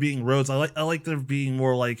 there being roads, I like there being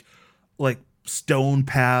more like stone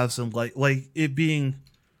paths and like it being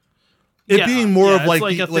more of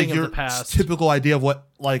like your typical idea of what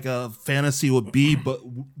like a fantasy would be, but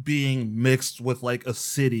being mixed with like a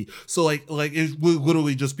city. So like it would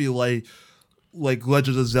literally just be like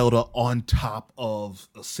Legend of Zelda on top of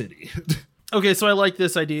a city. Okay, so I like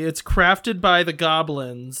this idea. It's crafted by the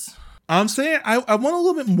goblins. I'm saying I want a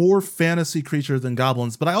little bit more fantasy creatures than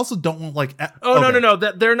goblins, but I also don't want like. No.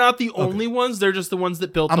 They're not the only ones. They're just the ones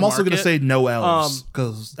that built. I'm also going to say no elves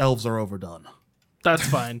because elves are overdone. That's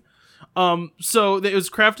fine. So it was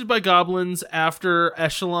crafted by goblins after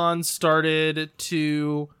Echelon started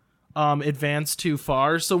to advance too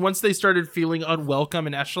far. So once they started feeling unwelcome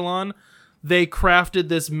in Echelon, they crafted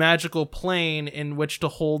this magical plane in which to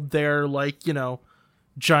hold their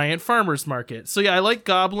giant farmers market. So yeah, I like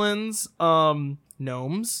goblins.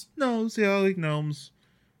 Gnomes. Yeah, I like gnomes.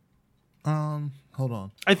 Hold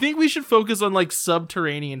on. I think we should focus on like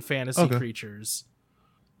subterranean fantasy creatures.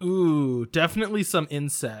 Ooh, definitely some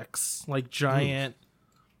insects, like giant,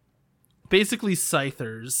 basically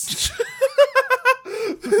scythers.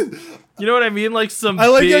 You know what I mean? Like some. I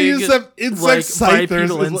like big, how you said insect scythers.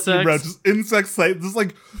 Insects. Just insect scythers. Just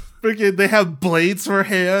like freaking, they have blades for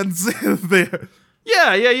hands.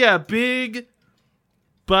 Yeah. Big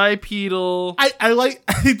bipedal. I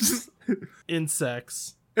just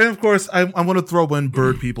insects. And of course, I want to throw in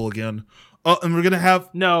bird people again. And we're gonna have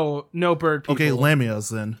no bird people. Okay, lamias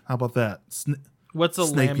then. How about that? What's a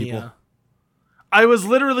snake lamia? People. I was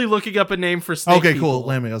literally looking up a name for snake people. Okay, cool.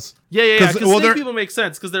 Lamias. Yeah. Because snake people make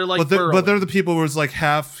sense because they're like but they're the people where it's like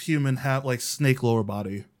half human, half like snake lower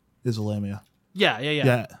body is a lamia.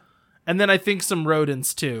 Yeah. And then I think some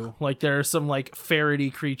rodents too. Like there are some like ferrety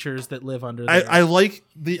creatures that live under there. I like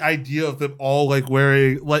the idea of them all like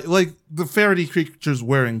wearing like the ferrety creatures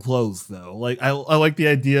wearing clothes though. Like I like the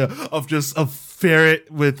idea of just a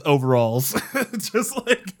ferret with overalls. Just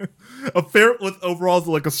like a ferret with overalls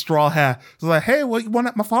and like a straw hat. It's like, hey, what you want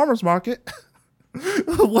at my farmer's market?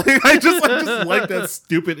 Like I just like that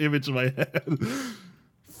stupid image in my head.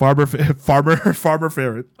 Farmer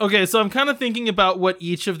ferret. Okay, so I'm kind of thinking about what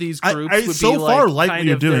each of these groups would so be far like what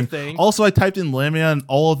you're doing. Also, I typed in lamia, and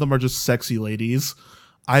all of them are just sexy ladies.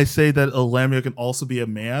 I say that a lamia can also be a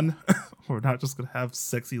man. We're not just gonna have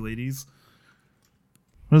sexy ladies.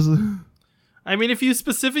 What is it? I mean, if you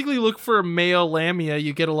specifically look for a male lamia,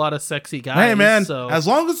 you get a lot of sexy guys. Hey, man, so. As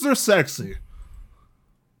long as they're sexy.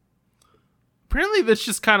 Apparently, that's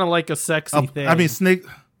just kind of like a sexy thing. I mean, snake.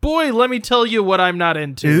 Boy, let me tell you what I'm not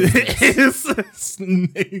into. Is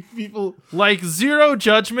snake people. Like, zero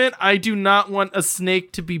judgment. I do not want a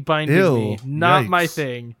snake to be binding me. Not my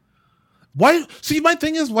thing. Why? See, my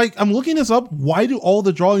thing is, like, I'm looking this up. Why do all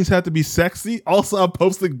the drawings have to be sexy? Also, I'm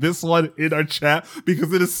posting this one in our chat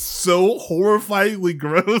because it is so horrifyingly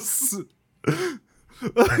gross.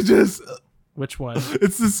 Which one?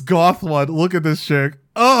 It's this goth one. Look at this chick.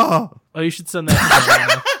 Oh, you should send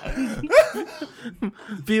that to me.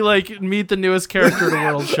 Be like, meet the newest character in the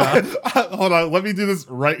world shop. Hold on, let me do this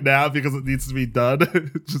right now because it needs to be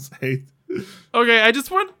done. Just hate. Okay, I just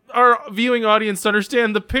want our viewing audience to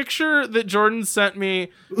understand the picture that Jordan sent me.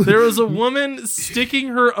 There was a woman sticking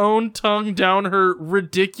her own tongue down her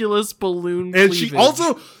ridiculous balloon and cleavage. She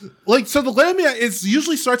also, like, so the lamia is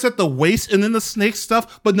usually starts at the waist and then the snake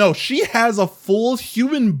stuff, but no, she has a full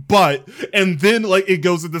human butt and then like it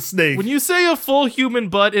goes into snake. When you say a full human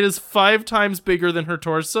butt, it is 5 times bigger than her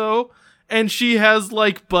torso, and she has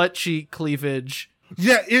like butt cheek cleavage.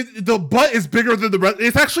 Yeah, the butt is bigger than the rest.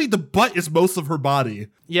 It's actually the butt is most of her body.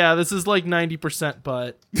 Yeah, this is like 90%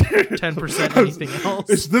 butt, 10% anything else.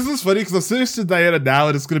 This is funny because I'm sitting to Diana now,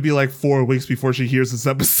 and it's going to be like 4 weeks before she hears this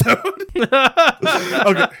episode.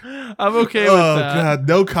 Okay, I'm okay with that. Oh god,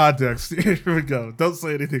 no context. Here we go. Don't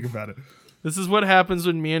say anything about it. This is what happens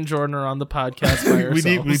when me and Jordan are on the podcast by ourselves.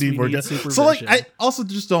 we need more supervision. So like, I also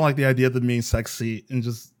just don't like the idea of them being sexy and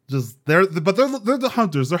just they're the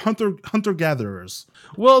hunters. They're hunter gatherers.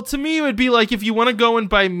 Well, to me, it would be like if you want to go and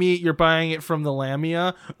buy meat, you're buying it from the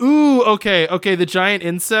lamia. Ooh, okay. The giant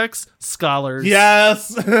insects, scholars.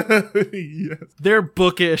 Yes, yes. They're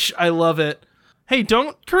bookish. I love it. Hey,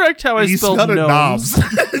 don't correct how I spelled gnomes.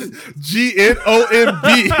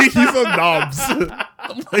 GNOMB. He's a knobs.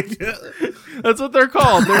 I'm like, That's what they're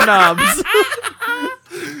called. They're knobs.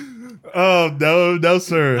 oh no,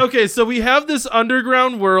 sir. Okay, so we have this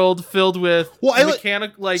underground world filled with magic,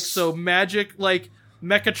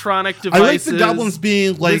 mechatronic devices. I like the goblins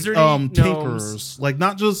being like tinkerers, like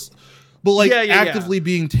not just, but like actively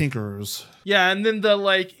being tinkerers. Yeah, and then the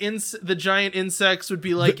like the giant insects would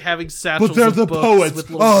be like having satchels, but they're of the books poets. with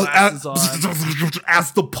little glasses on.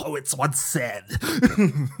 As the poets once said.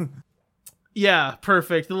 Yeah,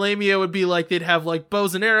 perfect. The Lamia would be like, they'd have like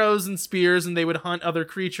bows and arrows and spears, and they would hunt other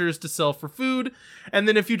creatures to sell for food. And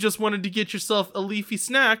then if you just wanted to get yourself a leafy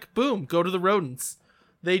snack, boom, go to the rodents.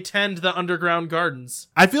 They tend the underground gardens.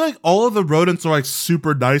 I feel like all of the rodents are like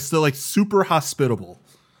super nice. They're like super hospitable.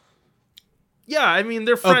 Yeah, I mean,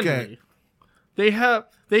 they're friendly. Okay.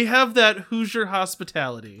 They have that Hoosier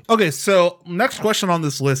hospitality. Okay, so next question on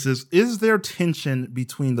this list is there tension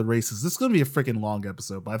between the races? This is going to be a freaking long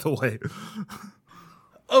episode, by the way.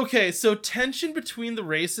 Okay, so tension between the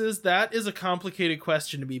races, that is a complicated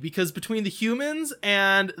question to me, because between the humans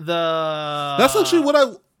and the... That's actually what I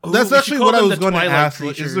was going to ask.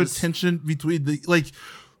 Like, is there tension between the, like,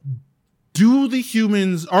 are the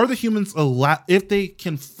humans allowed, if they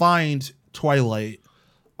can find Twilight,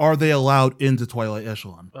 are they allowed into Twilight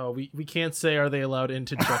Echelon? Oh, we can't say are they allowed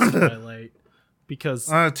into just Twilight,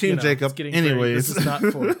 because Team Jacob. Anyways, this is not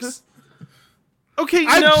Forks. Okay,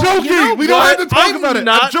 I'm joking. You know we don't have to talk about it.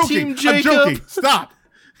 Not I'm joking. Team Jacob. I'm joking. Stop.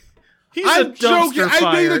 I'm joking.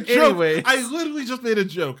 I made a joke. Anyways. I literally just made a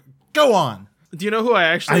joke. Go on. Do you know who I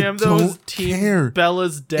actually am, though? Is Team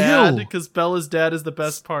Bella's dad, because Bella's dad is the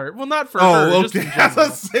best part. Well, not for her. Okay. Just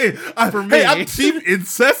in general. For me, I'm Team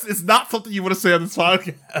Incest. It's not something you want to say on this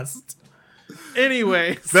podcast.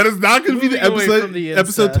 Anyways, that is not going to be the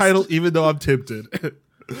episode title, even though I'm tempted.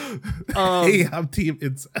 Hey, I'm Team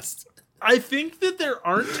Incest. I think that there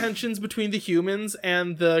aren't tensions between the humans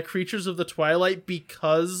and the creatures of the Twilight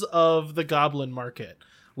because of the goblin market.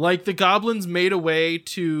 Like, the goblins made a way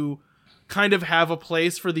to kind of have a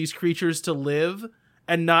place for these creatures to live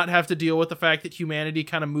and not have to deal with the fact that humanity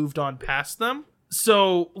kind of moved on past them.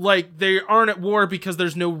 So, like, they aren't at war because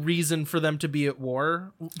there's no reason for them to be at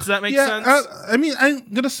war. Does that make sense? I mean, I'm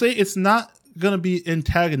going to say it's not going to be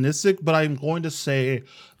antagonistic, but I'm going to say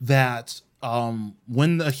that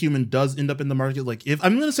when a human does end up in the market, like, if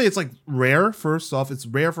I'm going to say it's like rare. First off, it's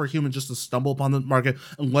rare for a human just to stumble upon the market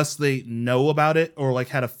unless they know about it or like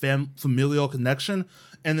had a familial connection.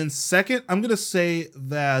 And then second, I'm going to say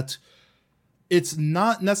that it's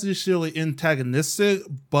not necessarily antagonistic,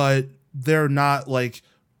 but they're not like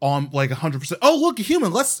on like 100%. Oh, look, a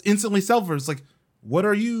human. Let's instantly sell for it. It's like, what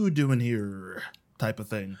are you doing here? Type of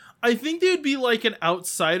thing. I think they would be like an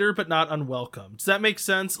outsider, but not unwelcome. Does that make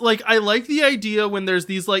sense? Like, I like the idea when there's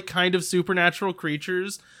these like kind of supernatural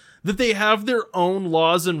creatures that they have their own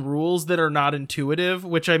laws and rules that are not intuitive,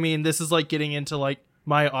 which, I mean, this is like getting into like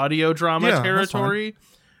my audio drama territory.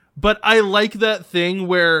 But I like that thing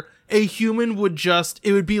where a human would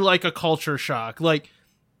it would be like a culture shock. Like,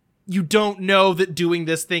 you don't know that doing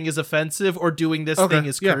this thing is offensive or doing this thing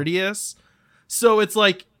is courteous. So it's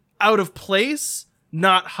like out of place,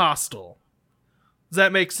 not hostile. Does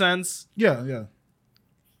that make sense? Yeah.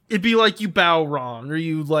 It'd be like you bow wrong, or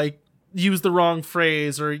you like use the wrong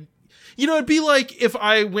phrase, or, you know, it'd be like if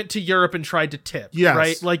I went to Europe and tried to tip,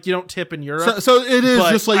 right? Like, you don't tip in Europe. So it is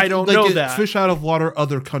just like, I don't know that. Fish out of water,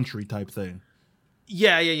 other country type thing.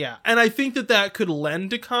 Yeah. And I think that could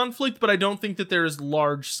lend to conflict, but I don't think that there is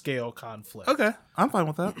large scale conflict. Okay, I'm fine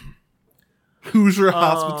with that. Hoosier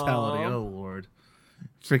hospitality. Oh Lord,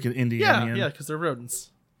 freaking Indian. Yeah, because they're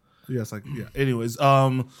rodents. Yes, like yeah. Anyways,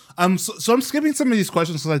 I'm skipping some of these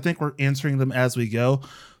questions because I think we're answering them as we go.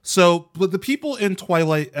 So, but the people in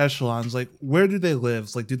Twilight Echelons, like, where do they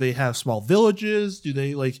live? Like, do they have small villages? Do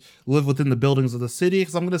they like live within the buildings of the city?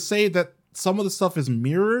 Because I'm going to say that some of the stuff is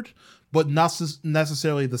mirrored, but not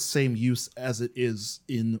necessarily the same use as it is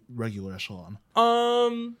in regular Echelon.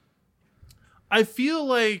 I feel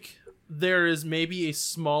like there is maybe a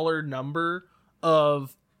smaller number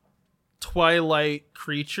of Twilight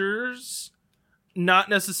creatures, not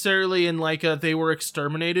necessarily in like a they were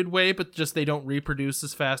exterminated way, but just they don't reproduce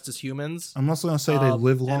as fast as humans. I'm also going to say they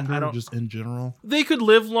live longer, just in general. They could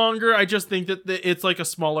live longer. I just think that it's like a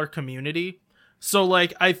smaller community. So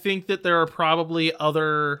like, I think that there are probably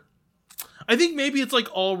I think maybe it's like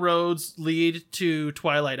all roads lead to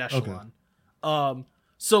Twilight Echelon. Okay.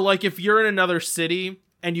 So like, if you're in another city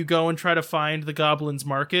and you go and try to find the Goblins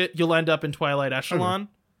Market, you'll end up in Twilight Echelon.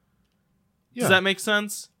 Okay. Yeah. Does that make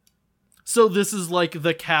sense? So this is like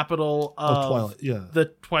the capital of Twilight,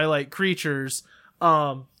 the Twilight creatures.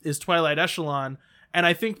 is Twilight Echelon. And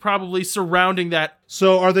I think probably surrounding that.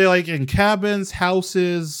 So are they like in cabins,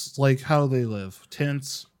 houses? Like how do they live?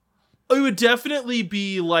 Tents? It would definitely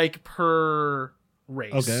be like per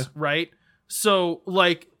race, Okay. right? So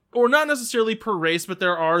like, or not necessarily per race, but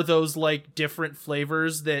there are those like different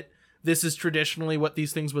flavors that this is traditionally what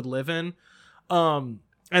these things would live in. And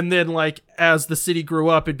then like as the city grew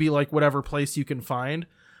up, it'd be like whatever place you can find.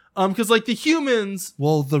 Because like the humans,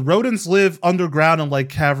 Well, the rodents live underground in like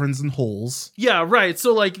caverns and holes. yeah, right.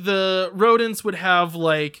 So like the rodents would have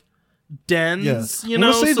like dens, Yes. you I'm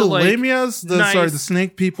know. gonna say so the like lamias, the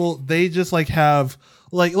snake people, they just like have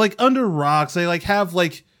like under rocks, they like have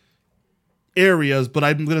like areas, but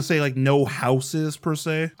I'm gonna say like no houses per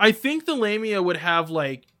se. I think the lamia would have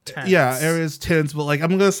like tents. Yeah, areas, tents, but like I'm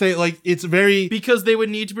gonna say like it's very because they would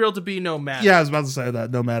need to be able to be nomadic. yeah, I was about to say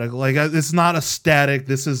that nomadic. Like it's not a static.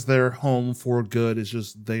 This is their home for good. It's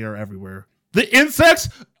just they are everywhere. The insects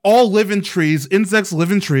all live in trees. Insects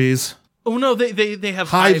live in trees. Oh no, they have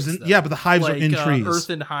Hives. hives. Yeah, but the hives are in trees.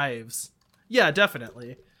 Earthen hives. Yeah,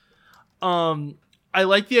 definitely. I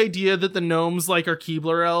like the idea that the gnomes like are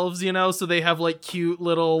Keebler elves, you know, so they have like cute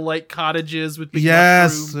little like cottages with big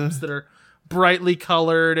mushrooms that are brightly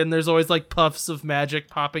colored, and there's always like puffs of magic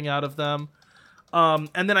popping out of them.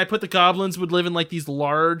 And then I put the goblins would live in like these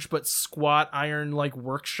large but squat iron like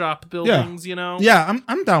workshop buildings, you know? Yeah,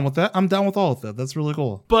 I'm down with that. I'm down with all of that. That's really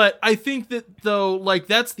cool. But I think that though, like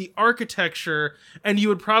that's the architecture, and you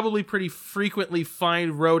would probably pretty frequently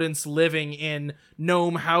find rodents living in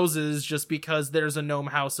gnome houses just because there's a gnome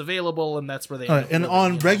house available, and that's where they. And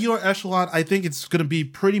on regular Echelon, I think it's going to be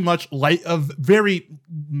pretty much like a very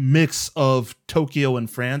mix of Tokyo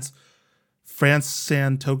and France,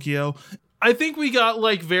 and Tokyo. I think we got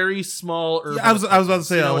like very small urban. Yeah, I was about to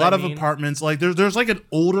say you know a lot I of mean? apartments. Like there's like an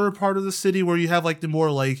older part of the city where you have like the more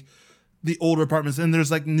like the older apartments, and there's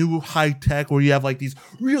like new high tech where you have like these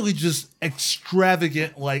really just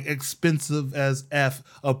extravagant, like expensive as F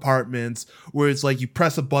apartments where it's like you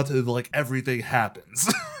press a button and like everything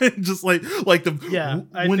happens. Just like the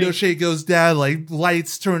window shade goes down, like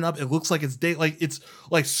lights turn up. It looks like it's day, like it's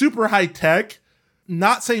like super high tech.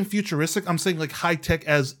 Not saying futuristic. I'm saying like high tech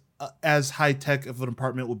as high tech of an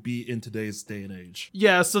apartment would be in today's day and age.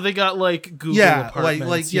 Yeah, so they got like Google apartments.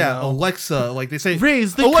 like you know? Alexa, like they say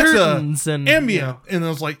raise the Alexa, curtains and ambient, you know. and it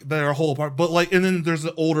was like their whole part. But like, and then there's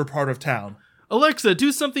the older part of town. Alexa,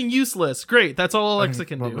 do something useless. Great, that's all Alexa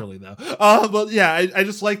can Not do. really though. But yeah, I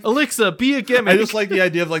just like. Alexa, be a gimmick. I just like the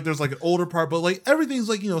idea of like there's like an older part, but like everything's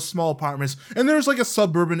like, you know, small apartments, and there's like a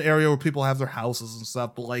suburban area where people have their houses and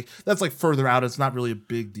stuff, but like that's like further out. It's not really a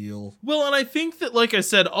big deal. Well, and I think that, like I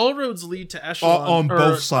said, all roads lead to Echelon On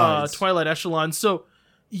both sides. Twilight Echelon. So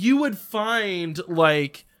you would find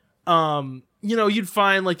like, you know, you'd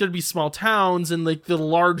find like there'd be small towns in like the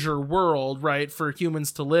larger world, right, for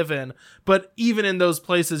humans to live in. But even in those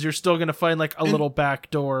places, you're still gonna find like a little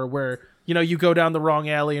back door where, you know, you go down the wrong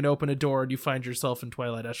alley and open a door and you find yourself in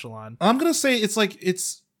Twilight Echelon. I'm gonna say it's like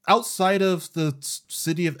it's outside of the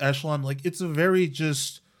city of Echelon. Like it's a very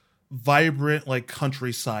just vibrant like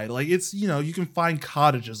countryside. Like it's, you know, you can find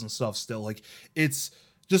cottages and stuff still. Like it's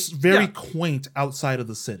just very quaint outside of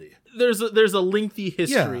the city. There's a lengthy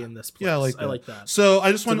history in this place. Yeah, I like that. So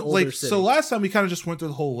I just want to older like city. so last time we kind of just went through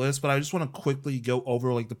the whole list, but I just want to quickly go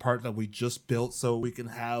over like the part that we just built so we can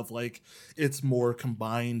have like it's more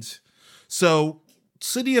combined. So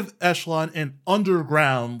City of Echelon and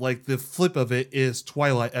underground, like the flip of it is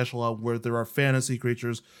Twilight Echelon, where there are fantasy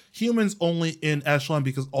creatures, humans only in Echelon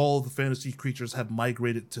because all of the fantasy creatures have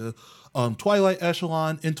migrated to Twilight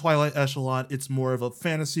Echelon. In Twilight Echelon, it's more of a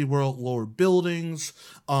fantasy world, lower buildings.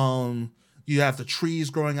 You have the trees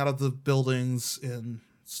growing out of the buildings and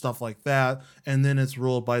stuff like that, and then it's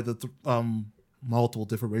ruled by the multiple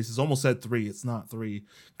different races. Almost said 3. It's not 3.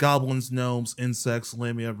 Goblins, gnomes, insects,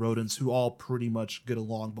 lamia, rodents, who all pretty much get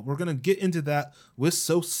along. But we're gonna get into that with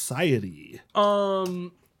society.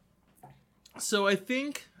 So I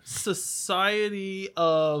think society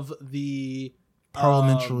of the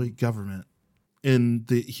Parliamentary government in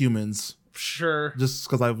the humans. Sure. Just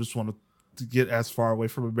because I just want to get as far away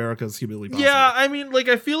from America as humanly possible. Yeah, I mean, like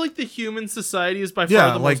I feel like the human society is by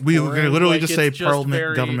far the like most we boring. can literally Like, just say it's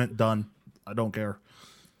parliament, government, done. I don't care.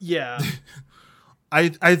 Yeah. I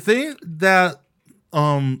think that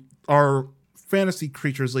our fantasy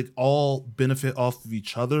creatures like all benefit off of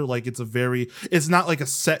each other. Like it's not like a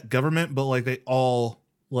set government, but like they all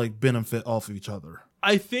like benefit off of each other.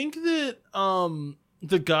 I think that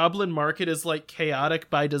the goblin market is like chaotic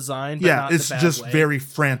by design, but not in it's a bad just way. very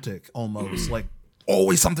frantic almost. Like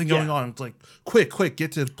always something going on. It's like quick,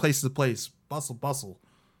 get to place, bustle.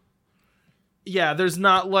 Yeah, there's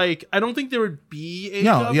not like I don't think there would be a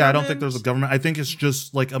No, government. yeah, I don't think there's a government. I think it's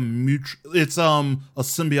just like a it's a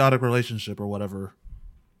symbiotic relationship or whatever.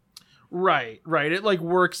 Right. It like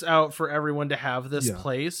works out for everyone to have this Yeah.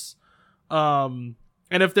 place. And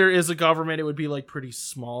if there is a government, it would be like pretty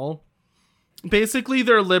small. Basically,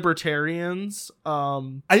 they're libertarians.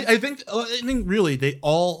 I think really they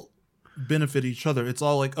all benefit each other. It's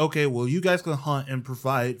all like, okay, well, you guys can hunt and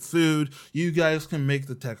provide food. You guys can make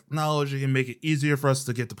the technology and make it easier for us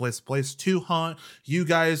to get to place to hunt. You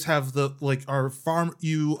guys have the like our farm.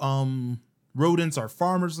 Rodents are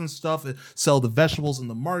farmers and stuff. And sell the vegetables in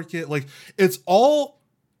the market. Like it's all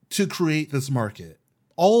to create this market.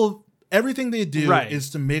 Everything they do is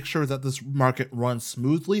to make sure that this market runs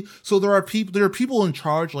smoothly. So there are people in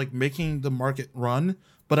charge like making the market run,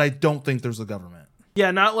 but I don't think there's a government.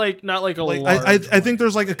 Yeah, not like a Like large I think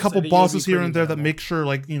there's like a couple bosses here and there that minimal. make sure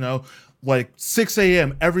like, like 6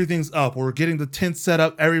 a.m. everything's up. We're getting the tent set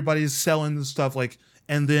up. Everybody's selling the stuff like,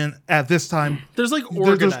 and then at this time there's like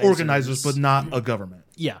there's organizers, but not a government.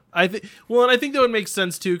 Yeah, I think that would make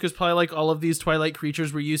sense too, because probably like all of these Twilight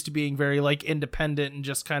creatures were used to being very like independent and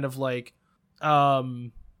just kind of like,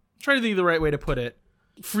 trying to think of the right way to put it,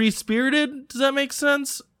 free spirited. Does that make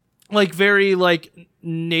sense? Like very like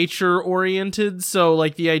nature oriented. So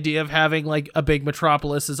like the idea of having like a big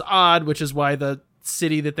metropolis is odd, which is why the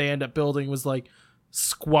city that they end up building was like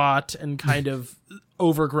squat and kind of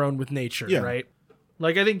overgrown with nature, right?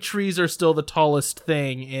 Like, I think trees are still the tallest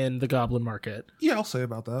thing in the Goblin Market. Yeah, I'll say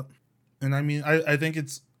about that. And I mean, I think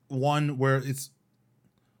it's one where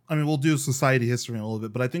we'll do society history in a little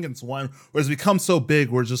bit, but I think it's one where it's become so big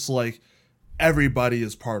where just like everybody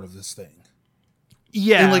is part of this thing.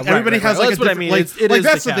 Yeah, and like everybody has like that's a what I different, mean. like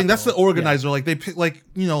that's the thing. That's the organizer. Yeah. Like they pick like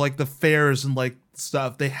like the fairs and like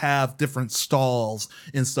stuff. They have different stalls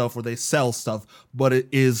and stuff where they sell stuff, but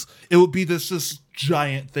it would be this just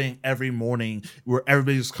giant thing every morning where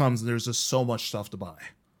everybody just comes and there's just so much stuff to buy.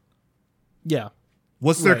 Yeah.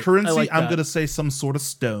 What's their currency? I'm gonna say some sort of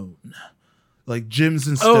stone. Like gems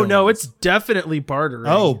and stones. Oh no, it's definitely bartering.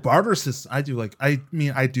 Oh, barter system. I do like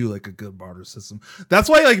a good barter system. That's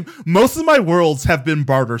why like most of my worlds have been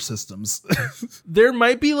barter systems. There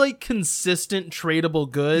might be like consistent tradable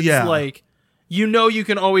goods. Yeah. Like you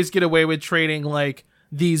can always get away with trading like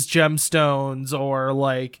these gemstones or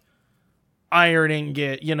like iron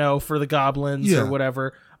ingot, for the goblins or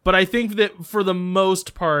whatever. But I think that for the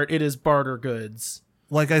most part it is barter goods.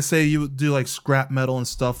 Like I say, you would do like scrap metal and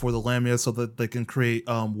stuff for the Lamia so that they can create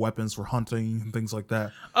weapons for hunting and things like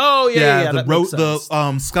that. Oh yeah.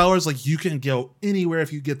 The scholars, like you can go anywhere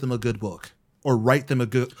if you get them a good book or write them a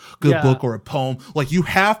good book or a poem. Like you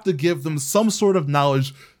have to give them some sort of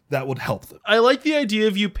knowledge that would help them. I like the idea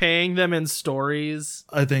of you paying them in stories.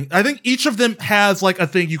 I think each of them has like a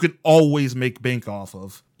thing you can always make bank off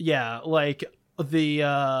of. Yeah, like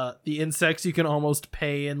the insects you can almost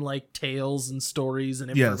pay in like tales and stories and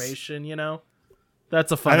information.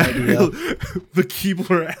 That's a fun idea. The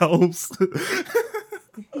Keebler elves.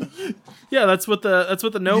 Yeah, that's what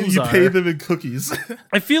the gnomes you are. pay them in cookies.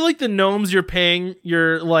 I feel like the gnomes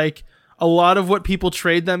you're like a lot of what people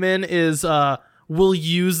trade them in is we'll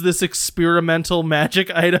use this experimental magic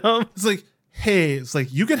item. It's like, hey, it's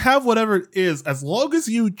like you can have whatever it is as long as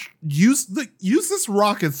you use this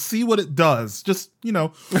rock and see what it does. Just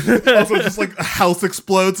also just like a house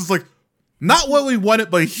explodes. It's like not what we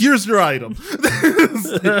wanted, but here's your item.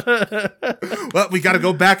 Well, we got to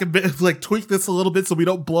go back and like tweak this a little bit so we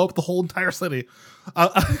don't blow up the whole entire city.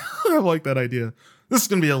 I like that idea. This is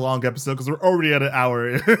gonna be a long episode because we're already at an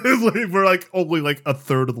hour. We're like only like a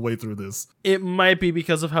third of the way through this. It might be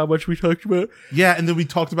because of how much we talked about. Yeah, and then we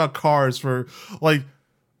talked about cars for like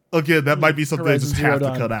again, that might be something I just have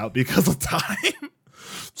to cut out because of time.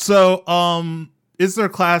 So, is there a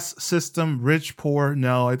class system? Rich, poor?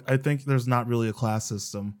 No, I think there's not really a class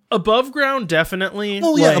system. Above ground, definitely.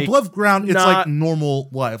 Oh yeah, above ground, it's like normal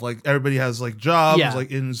life. Like everybody has like jobs,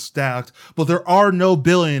 like in stacked, but there are no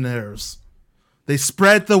billionaires. They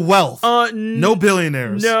spread the wealth. No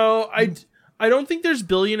billionaires. No, I don't think there's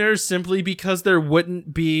billionaires simply because there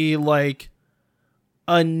wouldn't be like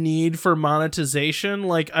a need for monetization.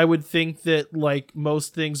 Like I would think that like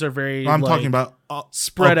most things are very I'm talking about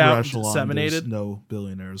spread out and echelon, disseminated. No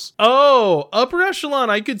billionaires. Oh, upper echelon,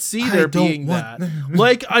 I could see there being that.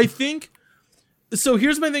 Like I think so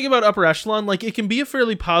here's my thing about upper echelon. Like it can be a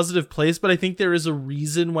fairly positive place, but I think there is a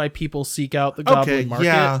reason why people seek out the goblin market.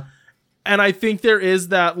 Yeah. And I think there is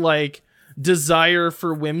that like desire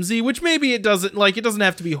for whimsy, which maybe it doesn't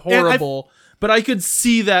have to be horrible, but I could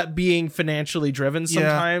see that being financially driven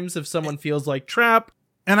sometimes if someone feels like trapped.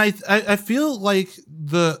 And I feel like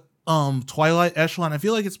the Twilight Echelon, I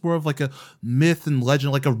feel like it's more of like a myth and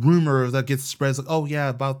legend, like a rumor that gets spread. Like, oh yeah,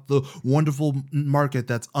 about the wonderful market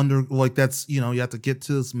that's under, like, that's, you know, you have to get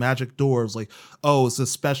to this magic doors. Like, oh, it's a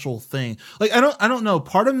special thing. Like, I don't know.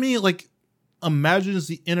 Part of me like imagines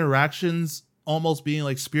the interactions almost being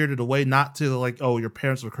like spirited away, not to like, oh, your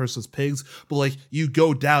parents were cursed as pigs, but like you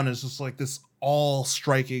go down and it's just like this all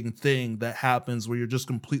striking thing that happens where you're just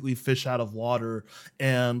completely fish out of water,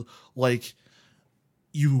 and like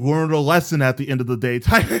you learn a lesson at the end of the day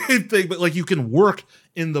type of thing, but like you can work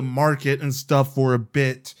in the market and stuff for a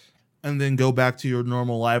bit and then go back to your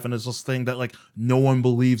normal life, and it's this thing that like no one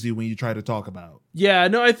believes you when you try to talk about. Yeah,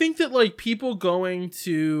 no, I think that like people going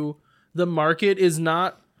to the market is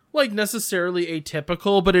not like necessarily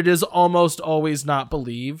atypical, but it is almost always not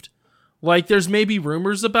believed. Like there's maybe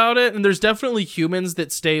rumors about it, and there's definitely humans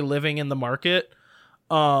that stay living in the market.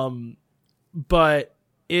 But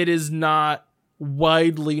it is not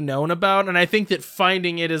widely known about, and I think that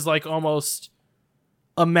finding it is like almost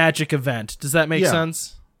a magic event. Does that make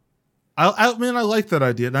sense? I mean, I like that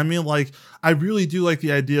idea. And I mean, like, I really do like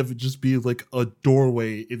the idea of it just being like a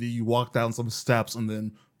doorway, if you walk down some steps and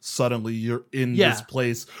then suddenly you're in this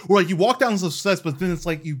place, or like you walk down some steps, but then it's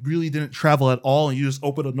like you really didn't travel at all, and you just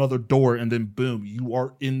open another door, and then boom, you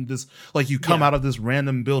are in this, like you come out of this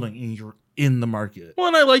random building and you're in the market. Well,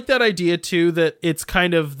 and I like that idea too, that it's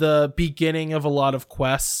kind of the beginning of a lot of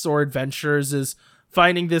quests or adventures, is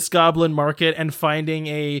finding this goblin market and finding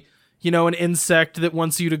a, you know, an insect that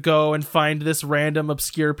wants you to go and find this random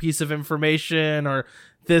obscure piece of information, or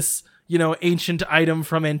this, you know, ancient item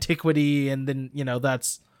from antiquity, and then, you know,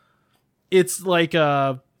 it's like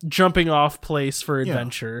a jumping off place for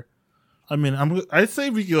adventure. I mean, I'd say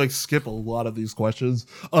we could like skip a lot of these questions.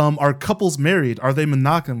 Are couples married? Are they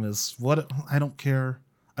monogamous? What? I don't care.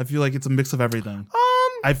 I feel like it's a mix of everything.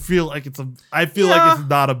 I feel like it's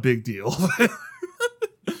not a big deal.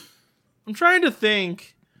 I'm trying to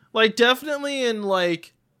think. Like, definitely in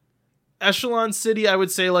like Echelon City, I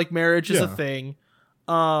would say like marriage is a thing.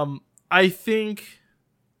 I think.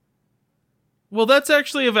 Well, that's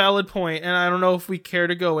actually a valid point, and I don't know if we care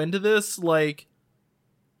to go into this. Like,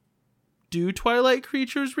 do Twilight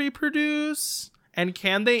creatures reproduce? And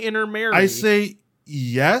can they intermarry? I say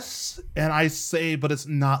yes, and I say, but it's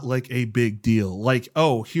not like a big deal. Like,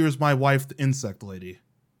 oh, here's my wife, the insect lady.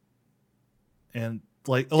 And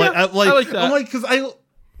I like that. I'm like, because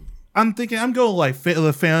I'm thinking, I'm going like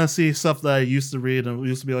the fantasy stuff that I used to read and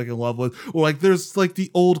used to be like in love with, or like there's like the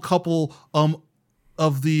old couple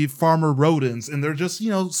of the farmer rodents, and they're just, you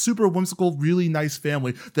know, super whimsical, really nice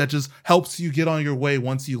family that just helps you get on your way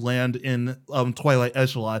once you land in Twilight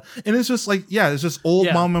Echelon. And it's just like, yeah, it's just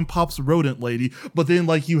old mom and pop's rodent lady, but then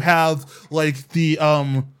like you have like the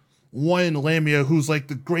one Lamia who's like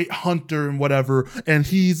the great hunter and whatever, and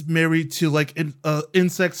he's married to like an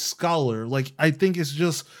insect scholar. Like, I think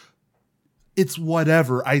it's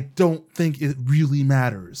whatever. I don't think it really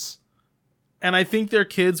matters. And I think their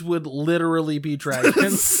kids would literally be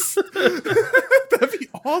dragons. That'd be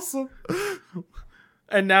awesome.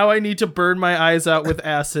 And now I need to burn my eyes out with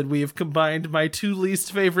acid. We have combined my two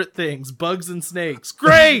least favorite things, bugs and snakes.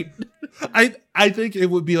 Great! I think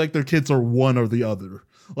it would be like their kids are one or the other.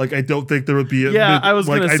 Like, I don't think there would be I was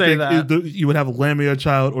going to say that. You would have a Lamia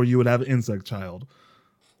child, or you would have an insect child.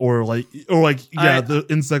 The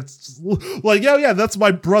insects, like, yeah, that's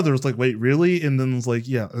my brother. It's like, wait, really? And then it's like,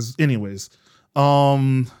 yeah, anyways.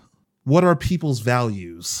 What are people's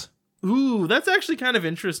values? Ooh, that's actually kind of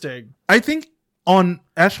interesting. I think on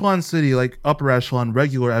Echelon City, like upper echelon,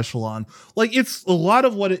 regular echelon, like it's a lot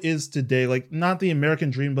of what it is today, like not the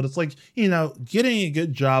American dream, but it's like, you know, getting a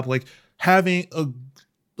good job, like having a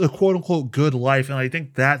quote unquote good life. And I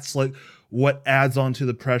think that's like what adds on to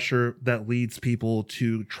the pressure that leads people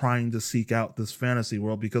to trying to seek out this fantasy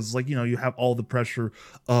world, because like, you know, you have all the pressure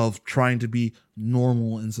of trying to be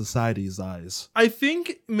normal in society's eyes. I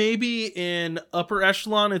think maybe in upper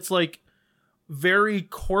echelon, it's like very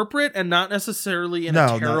corporate and not necessarily in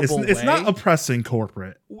a terrible way. It's not oppressing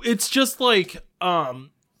corporate. It's just like, all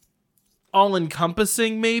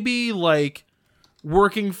encompassing, maybe like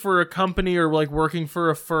working for a company or like working for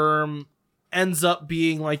a firm ends up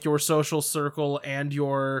being like your social circle and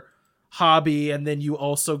your hobby, and then you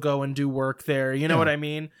also go and do work there. You know what I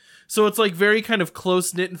mean? So it's like very kind of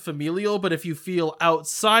close-knit and familial, but if you feel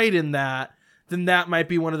outside in that, then that might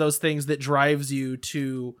be one of those things that drives you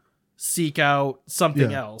to seek out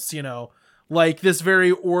something else, you know? Like this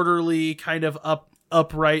very orderly kind of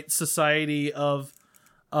upright society of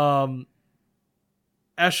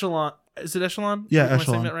Echelon. Is it Echelon? Yeah, Am I Echelon.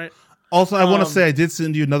 saying that right? Also, I want to say I did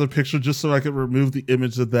send you another picture just so I could remove the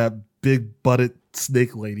image of that big butted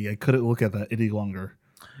snake lady. I couldn't look at that any longer.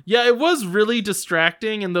 Yeah, it was really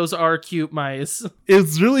distracting, and those are cute mice.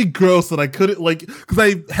 It's really gross that I couldn't because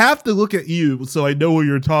I have to look at you so I know where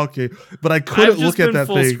you're talking, but I couldn't look at that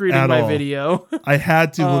thing at all. Video. I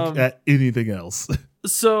had to look at anything else.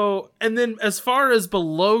 So, and then as far as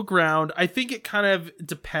below ground, I think it kind of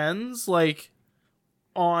depends, like,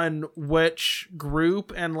 on which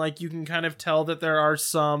group, and like you can kind of tell that there are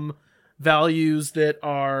some values that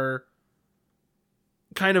are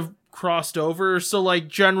kind of crossed over. So like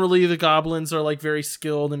generally the goblins are like very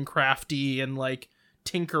skilled and crafty and like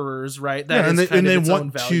tinkerers, right? That is kind of its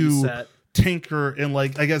own value set. Tinker and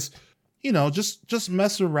like, I guess, you know, just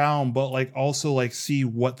mess around, but like also like see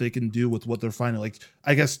what they can do with what they're finding. Like,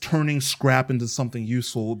 I guess turning scrap into something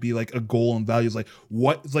useful would be like a goal and values. Like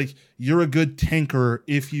what, like you're a good tinkerer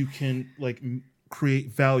if you can like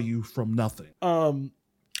create value from nothing.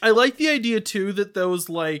 I like the idea too that those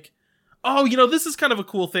like, oh, you know, this is kind of a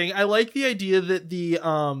cool thing. I like the idea that the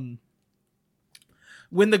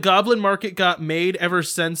when the Goblin Market got made, ever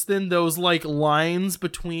since then, those like lines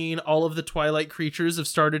between all of the Twilight creatures have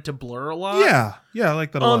started to blur a lot. Yeah, I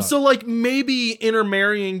like that a lot. So like maybe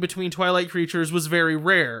intermarrying between Twilight creatures was very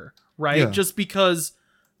rare, right? Yeah. Just because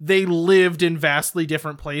they lived in vastly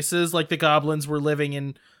different places. Like the goblins were living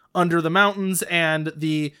in under the mountains, and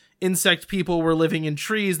the insect people were living in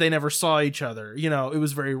trees. They never saw each other. You know, it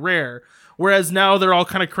was very rare. Whereas now they're all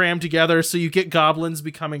kind of crammed together, so you get goblins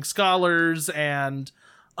becoming scholars and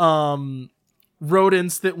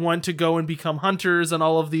rodents that want to go and become hunters, and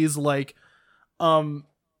all of these like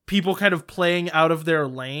people kind of playing out of their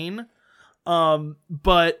lane.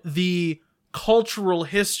 But the cultural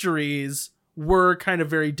histories were kind of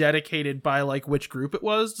very dedicated by like which group it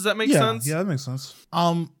was. Does that make sense? Yeah, that makes sense.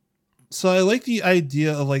 So I like the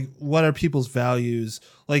idea of like what are people's values?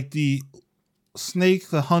 Like the snake,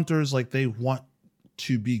 the hunters, like they want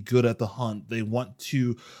to be good at the hunt. They want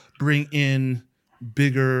to bring in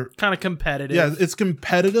bigger, kind of competitive. Yeah, it's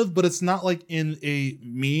competitive, but it's not like in a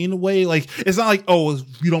mean way. Like it's not like, oh,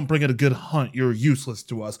 if you don't bring in a good hunt, you're useless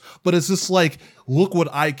to us. But it's just like, look what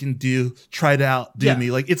I can do. Try to outdo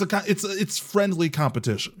me. Like it's friendly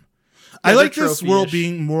competition. Yeah, I like this world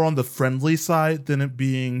being more on the friendly side than it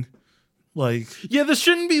being like, yeah, this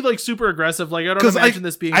shouldn't be like super aggressive. Like I don't imagine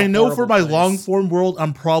this being. I know for my long form world,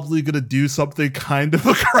 I'm probably gonna do something kind of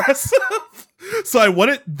aggressive. So I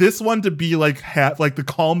wanted this one to be like like the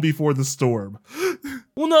calm before the storm.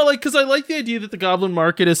 Well, no, like because I like the idea that the Goblin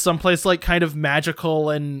Market is someplace like kind of magical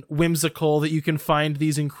and whimsical that you can find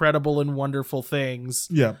these incredible and wonderful things.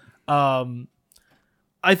 Yeah.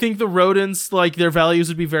 I think the rodents, like their values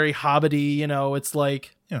would be very hobbity. You know, it's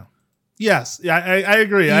like. Yes, yeah, I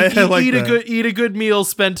agree. I like that. Eat a good meal,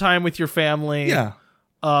 spend time with your family. Yeah.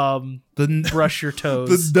 Brush your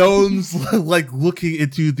toes. The gnomes like looking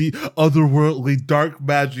into the otherworldly dark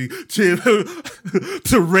magic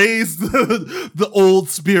to raise the old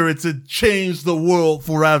spirits and change the world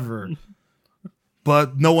forever.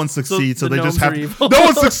 But no one succeeds, so they just have to, no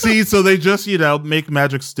one succeeds, so they just, you know, make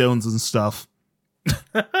magic stones and stuff.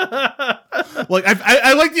 Like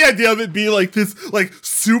I like the idea of it being like this like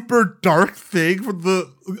super dark thing for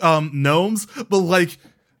the gnomes, but like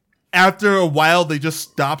after a while they just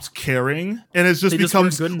stopped caring, and it just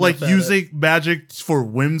becomes like using magic for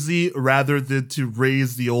whimsy rather than to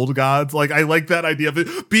raise the old gods. Like I like that idea of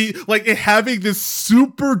it be like it having this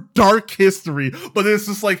super dark history, but it's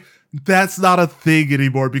just like that's not a thing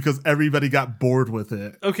anymore because everybody got bored with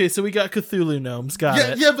it. Okay, so we got Cthulhu gnomes. Got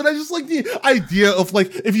it. Yeah, but I just like the idea of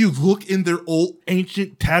like if you look in their old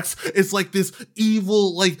ancient texts, it's like this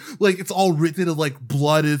evil, like it's all written in like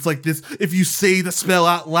blood. It's like this, if you say the spell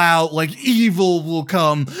out loud, like evil will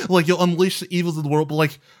come. Like you'll unleash the evils of the world. But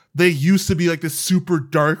like they used to be like this super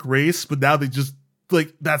dark race, but now they just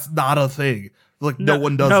like that's not a thing. Like no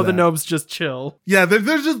one does that. No, the gnomes just chill. Yeah,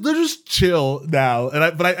 they're just chill now, and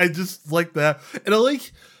I just like that, and I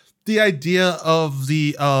like the idea of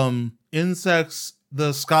the insects,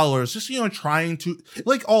 the scholars, just, you know, trying to,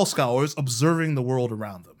 like all scholars, observing the world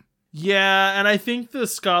around them. Yeah, and I think the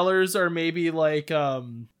scholars are maybe like a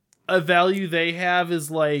value they have is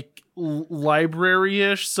like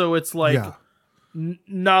library-ish, so it's like. Yeah.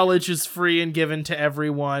 Knowledge is free and given to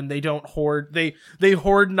everyone. They don't hoard. They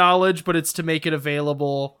hoard knowledge, but it's to make it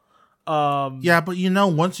available. Yeah, but you know,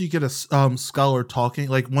 once you get a scholar talking,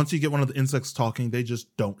 like once you get one of the insects talking, they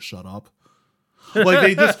just don't shut up. Like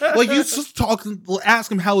they just like you just talk,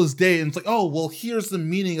 ask him how his day, and it's like, oh well, here's the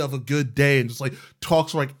meaning of a good day, and just like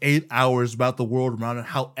talks for like 8 hours about the world around and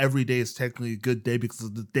how every day is technically a good day because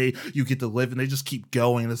of the day you get to live, and they just keep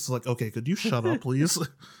going. And it's like, okay, could you shut up, please?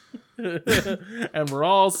 And we're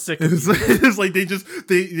all sick of you. It's like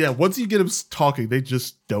once you get them talking, they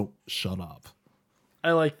just don't shut up.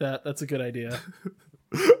 I like that. That's a good idea.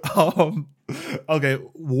 Okay,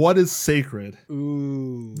 what is sacred?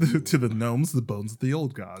 Ooh. To the gnomes, the bones of the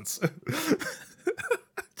old gods.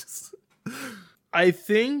 I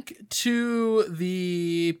think to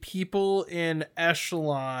the people in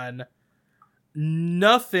Echelon,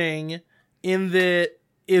 nothing, in that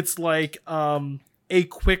it's like a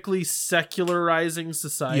quickly secularizing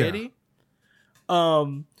society. Yeah.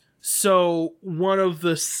 So one of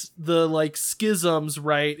the like schisms,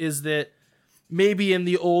 right, is that maybe in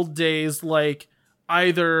the old days, like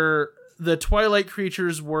either the Twilight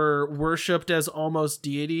creatures were worshipped as almost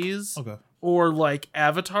deities, okay, or like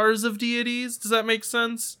avatars of deities. Does that make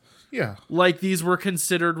sense? Yeah. Like these were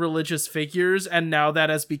considered religious figures, and now that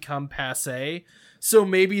has become passé. So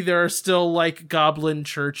maybe there are still like goblin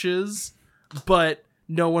churches, but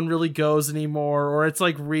no one really goes anymore, or it's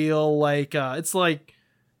like real, like it's like,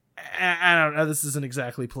 I don't know, this isn't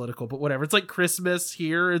exactly political, but whatever. It's like Christmas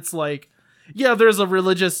here. It's like, yeah, there's a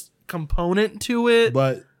religious component to it,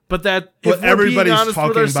 but everybody's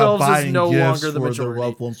talking about buying no gifts longer the for majority. their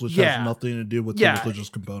loved ones, which has nothing to do with the religious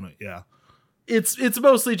component. Yeah. It's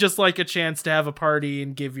mostly just like a chance to have a party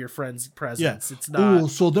and give your friends presents. Yeah. It's not. Ooh,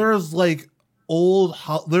 so there's like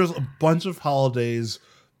there's a bunch of holidays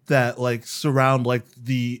that like surround like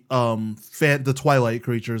the Twilight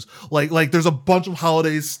creatures. Like there's a bunch of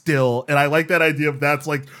holidays still, and I like that idea of that's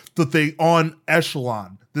like the thing on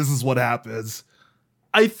Echelon. This is what happens.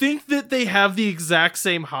 I think that they have the exact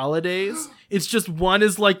same holidays. It's just one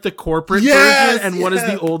is like the corporate version and one is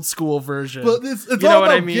the old school version. But it's you all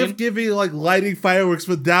about gift giving, like lighting fireworks,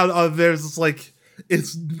 but down on there's it's like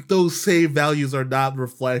it's those same values are not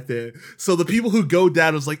reflected. So the people who go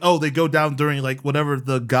down is like, oh, they go down during like whatever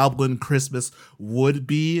the Goblin Christmas would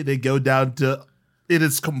be. They go down to it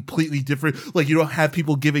is completely different. Like you don't have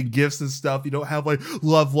people giving gifts and stuff. You don't have like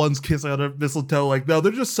loved ones kissing under mistletoe. Like no,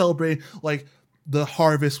 they're just celebrating like the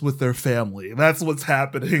harvest with their family. That's what's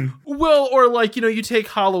happening. Well, or like, you know, you take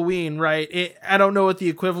Halloween, right? I don't know what the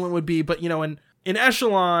equivalent would be, but you know, in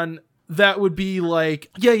Echelon, that would be like,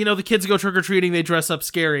 yeah, you know, the kids go trick-or-treating, they dress up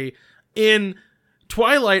scary. In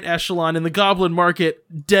Twilight Echelon, in the Goblin Market,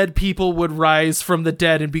 dead people would rise from the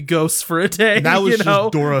dead and be ghosts for a day. That was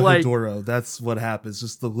just Dora Hedoro. That's what happens.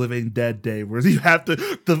 Just the Living Dead Day, where you have to,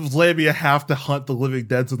 the Lamia have to hunt the living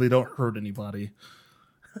dead so they don't hurt anybody.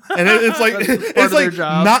 And it's like it's like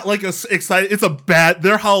not like a exciting. It's a bad.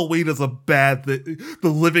 Their Halloween is a bad. The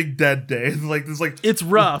Living Dead Day. It's like there's like it's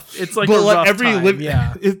rough. It's like but a like rough every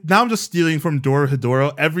time, now I'm just stealing from Dora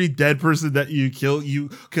Hedoro. Every dead person that you kill, you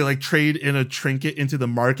can like trade in a trinket into the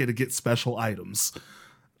market to get special items.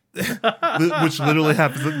 Which literally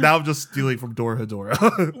happens. Now I'm just stealing from Dora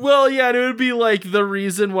Hedoro. Well, yeah, and it would be like the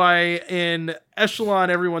reason why in Echelon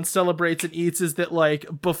everyone celebrates and eats is that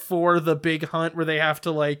like before the big hunt where they have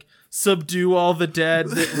to like subdue all the dead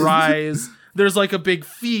that rise, there's like a big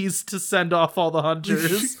feast to send off all the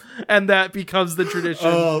hunters, and that becomes the tradition.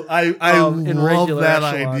 Oh, I love that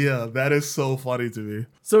Echelon idea. That is so funny to me.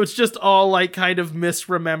 So it's just all like kind of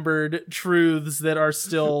misremembered truths that are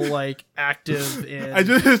still like active in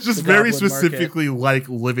it's just very specifically market. Like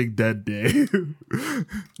Living Dead Day.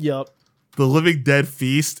 Yep. The Living Dead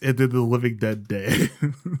Feast and then the Living Dead Day.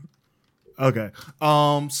 Okay.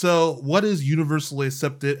 So what is universally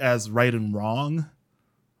accepted as right and wrong?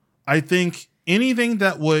 I think anything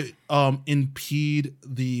that would impede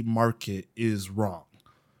the market is wrong.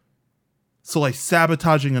 So like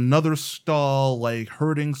sabotaging another stall, like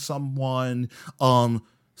hurting someone,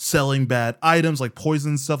 selling bad items like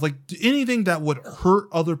poison stuff, like anything that would hurt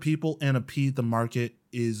other people and impede the market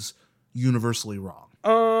is universally wrong.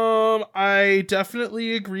 I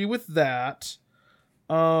definitely agree with that.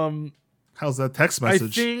 How's that text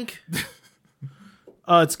message? I think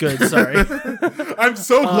it's good. Sorry. I'm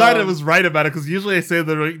so glad I was right about it, because usually I say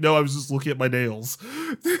that like, no, I was just looking at my nails.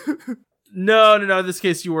 No. In this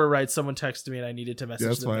case, you were right. Someone texted me and I needed to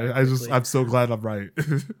message them. That's fine. I'm so glad I'm right.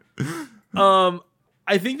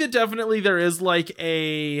 I think that definitely there is like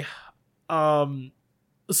a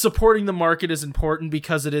supporting the market is important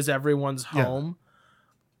because it is everyone's home. Yeah.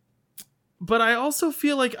 But I also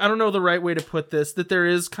feel like, I don't know the right way to put this, that there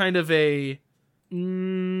is kind of a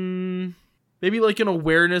maybe like an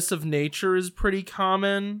awareness of nature is pretty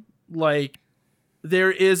common. Like there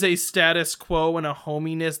is a status quo and a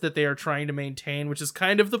hominess that they are trying to maintain, which is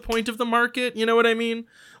kind of the point of the market. You know what I mean?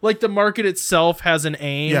 Like the market itself has an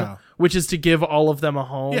aim, which is to give all of them a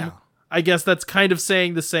home. Yeah. I guess that's kind of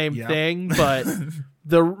saying the same thing, but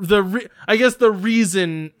I guess the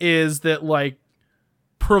reason is that like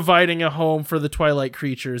providing a home for the Twilight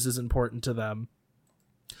creatures is important to them.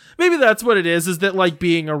 Maybe that's what it is that like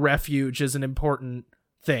being a refuge is an important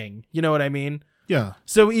thing. You know what I mean? Yeah.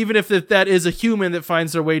 So even if that is a human that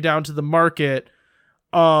finds their way down to the market,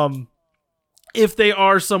 if they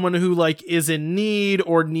are someone who like is in need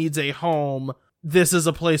or needs a home, this is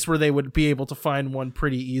a place where they would be able to find one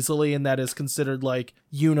pretty easily, and that is considered like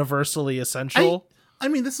universally essential. I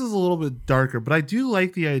mean, this is a little bit darker, but I do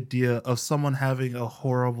like the idea of someone having a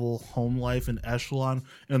horrible home life in Echelon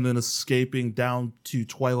and then escaping down to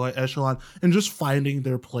Twilight Echelon and just finding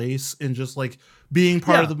their place and just like being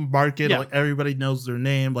part of the market. Yeah. Like everybody knows their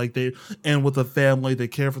name, like and with the family, they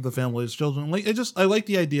care for the family's children. Like I like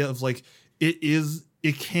the idea of like,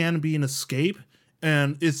 it can be an escape,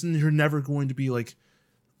 and you're never going to be like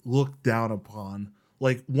looked down upon.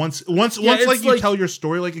 Like once like you tell your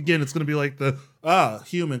story, like again, it's gonna be like the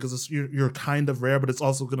human because you're kind of rare, but it's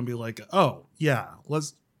also gonna be like, oh yeah,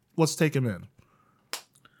 let's take him in.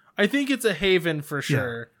 I think it's a haven for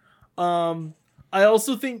sure. Yeah. I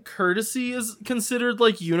also think courtesy is considered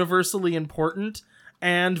like universally important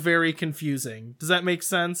and very confusing. Does that make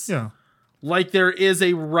sense? Yeah. Like there is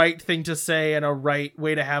a right thing to say and a right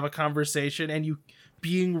way to have a conversation, and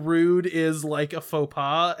being rude is like a faux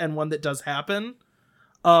pas and one that does happen.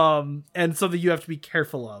 And something you have to be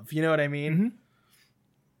careful of. You know what I mean?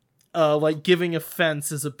 Mm-hmm. Like giving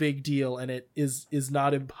offense is a big deal, and it is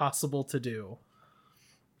not impossible to do.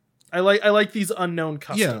 I like these unknown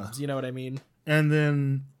customs. You know what I mean? And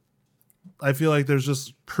then I feel like there's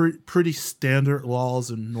just pretty standard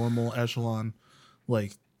laws in normal Echelon,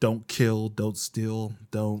 like don't kill, don't steal,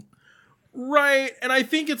 don't. Right, and I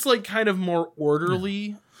think it's like kind of more orderly.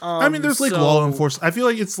 Yeah. I mean, there's like law enforcement. I feel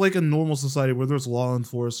like it's like a normal society where there's law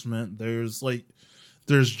enforcement. There's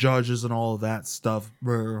judges and all of that stuff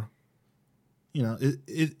where, you know,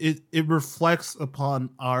 it reflects upon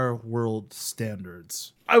our world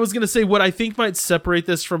standards. I was gonna say what I think might separate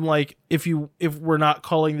this from like if we're not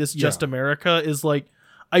calling this just America is like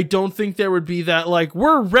I don't think there would be that like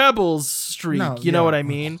we're rebels streak. No, you know what I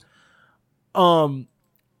mean?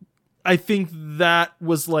 I think that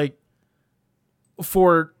was like,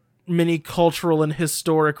 for many cultural and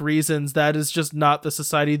historic reasons, that is just not the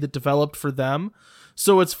society that developed for them.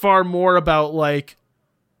 So it's far more about like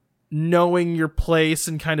knowing your place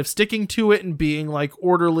and kind of sticking to it and being like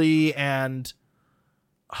orderly and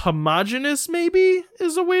homogenous, maybe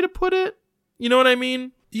is a way to put it. You know what I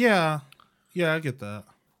mean? Yeah, I get that.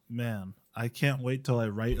 Man, I can't wait till I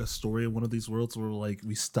write a story in one of these worlds where like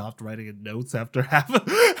we stopped writing in notes after half of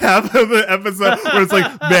the episode, where it's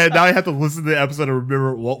like, man, now I have to listen to the episode and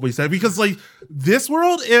remember what we said, because like this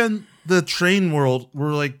world and the train world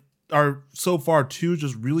were like are so far two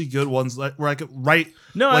just really good ones, like where I could write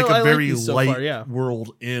a very light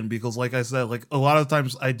world in, because like I said, like a lot of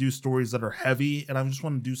times I do stories that are heavy and I just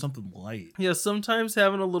want to do something light. Yeah, sometimes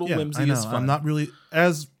having a little whimsy is fun. I'm not really,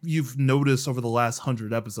 as you've noticed over the last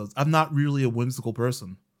 100 episodes, I'm not really a whimsical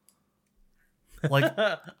person. Like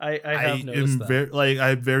I have noticed that.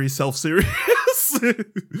 I'm very self-serious.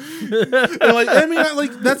 Like I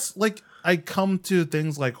mean, that's like I come to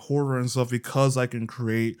things like horror and stuff because I can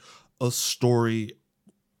create a story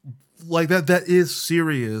like that is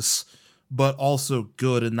serious but also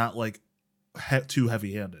good and not like too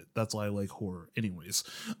heavy-handed. That's why I like horror anyways.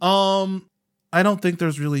 I don't think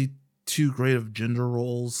there's really too great of gender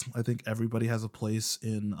roles. I think everybody has a place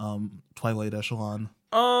in Twilight Echelon.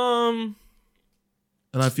 And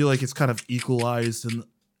I feel like it's kind of equalized in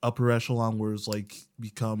upper echelon, where it's like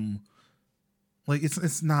become like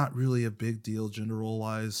it's not really a big deal gender role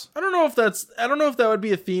wise. I don't know if that would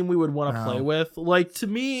be a theme we would want to play with. Like, to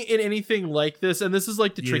me, in anything like this, and this is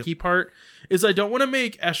like the tricky part, is I don't want to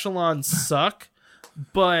make Echelon suck,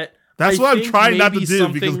 but that's what I'm trying not to do,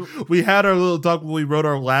 because we had our little talk when we wrote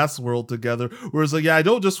our last world together, where it's like, yeah, I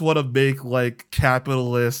don't just want to make like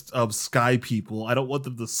capitalist sky people. I don't want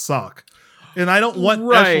them to suck. And I don't want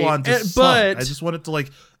Echelon to suck. I just want it to like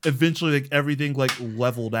eventually like everything like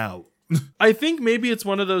leveled out. I think maybe it's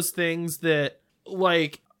one of those things that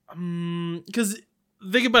like, because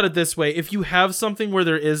think about it this way: if you have something where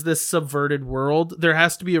there is this subverted world, there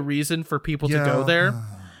has to be a reason for people to go there,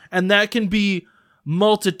 and that can be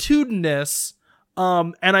multitudinous.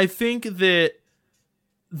 And I think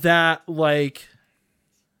that like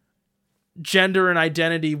gender and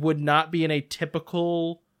identity would not be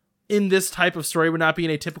in this type of story would not be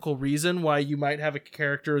a typical reason why you might have a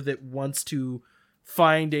character that wants to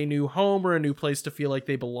find a new home or a new place to feel like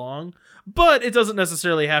they belong. But it doesn't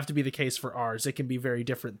necessarily have to be the case for ours. It can be very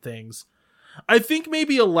different things. I think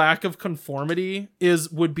maybe a lack of conformity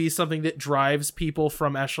would be something that drives people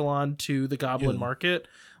from Echelon to the Goblin Market.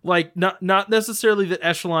 Like, not necessarily that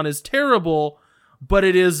Echelon is terrible, but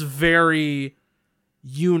it is very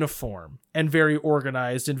uniform and very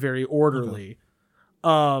organized and very orderly.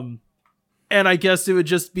 And I guess it would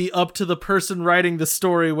just be up to the person writing the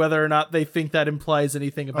story whether or not they think that implies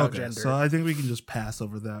anything about gender. So I think we can just pass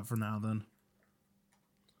over that for now then.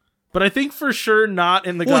 But I think for sure not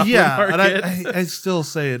in the Goblin Market. And I still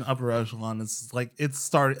say in Upper Echelon, it's like it's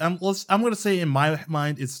starting. I'm going to say in my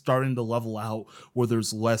mind, it's starting to level out where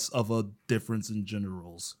there's less of a difference in gender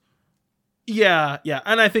roles. Yeah,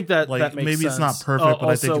 and I think that like, that makes maybe sense. It's not perfect, but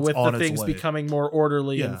I think it's with on the its things way. becoming more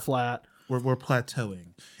orderly and flat. We're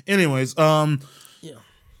plateauing. Anyways, Yeah.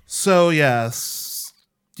 So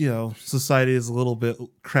society is a little bit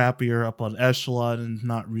crappier up on Echelon and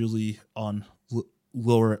not really on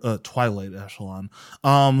lower Twilight Echelon.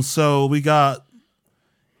 So we got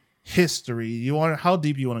history. How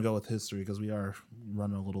deep you want to go with history? Because we are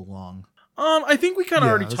running a little long. I think we kind of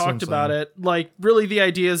already talked about it. Like, really, the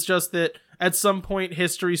idea is just that at some point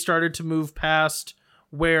history started to move past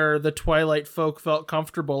where the Twilight folk felt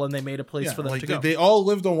comfortable, and they made a place for them to go. They all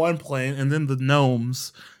lived on one plane, and then the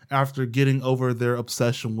gnomes, after getting over their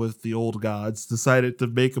obsession with the old gods, decided to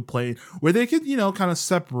make a plane where they could, kind of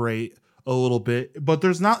separate a little bit. But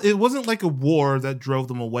it wasn't like a war that drove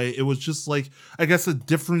them away. It was just like, I guess, a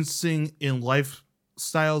differencing in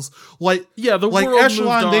lifestyles. Like, the world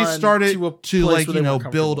Echelon, moved they on started to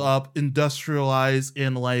like, build up, industrialize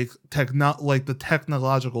in like the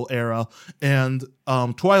technological era. And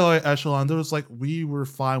Twilight Echelon, there was like, we were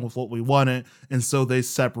fine with what we wanted, and so they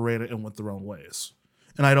separated and went their own ways.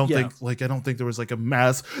 And I don't think there was like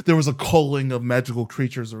there was a culling of magical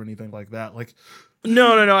creatures or anything like that. Like,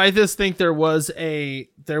 no. I just think there was a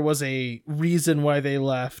reason why they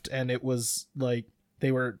left, and it was like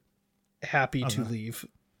they were happy to leave.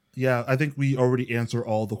 Yeah, I think we already answered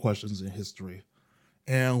all the questions in history.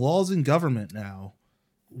 And laws in government now.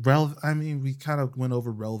 We kind of went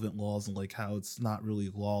over relevant laws and like how it's not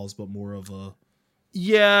really laws, but more of a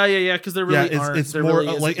because there really aren't. It's there more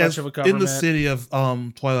really like much of a government. in the city of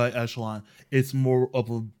Twilight Echelon. It's more of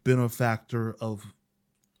a benefactor of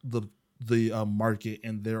the market,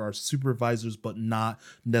 and there are supervisors, but not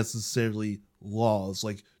necessarily laws.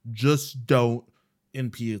 Like, just don't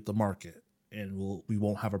impede the market, and we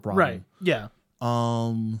won't have a problem. Right? Yeah.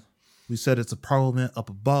 We said it's a parliament up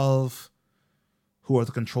above. Who are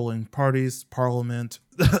the controlling parties? Parliament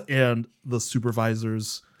and the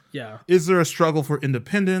supervisors. Yeah. Is there a struggle for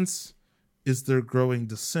independence? Is there growing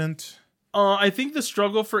dissent? I think the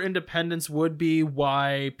struggle for independence would be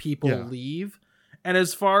why people leave. And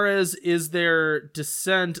as far as is there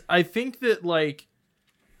dissent, I think that like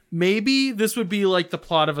maybe this would be like the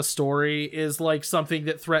plot of a story is like something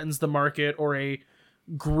that threatens the market, or a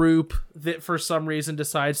group that for some reason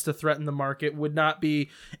decides to threaten the market would not be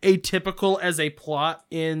atypical as a plot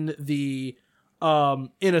in the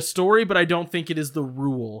in a story, but I don't think it is the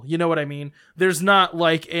rule. You know what I mean? There's not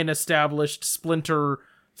like an established splinter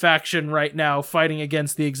faction right now fighting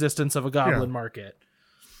against the existence of a goblin market.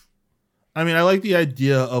 I mean, I like the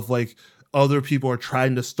idea of like other people are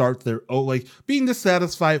trying to start their own, like being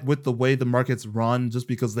dissatisfied with the way the market's run just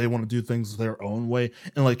because they want to do things their own way,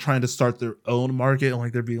 and like trying to start their own market, and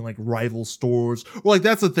like there being like rival stores, or like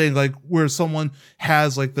that's the thing, like where someone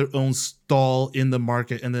has like their own stall in the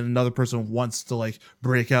market and then another person wants to like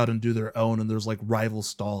break out and do their own, and there's like rival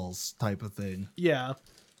stalls type of thing. Yeah.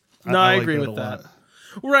 No, I agree with that.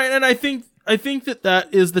 Right. And I think that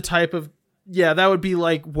is the type of, that would be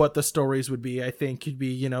like what the stories would be. I think could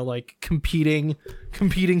be, like competing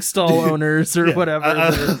stall owners or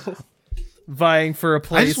whatever, vying for a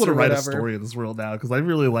place. I just want to write a story in this world now because I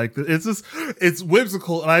really like it. It's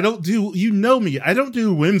whimsical, and I don't do, me, I don't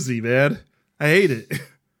do whimsy, man. I hate it.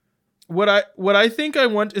 What I think I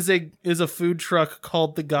want is a food truck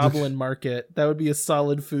called the Goblin Market. That would be a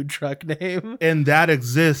solid food truck name. And that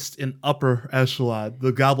exists in Upper Echelon,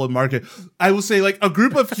 the Goblin Market. I will say, like, a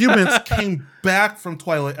group of humans came back from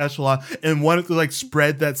Twilight Echelon and wanted to like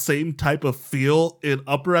spread that same type of feel in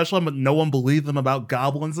Upper Echelon, but no one believed them about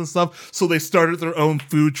goblins and stuff. So they started their own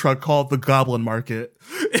food truck called the Goblin Market.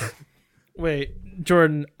 Wait.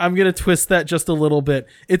 Jordan, I'm going to twist that just a little bit.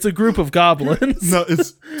 It's a group of goblins. No,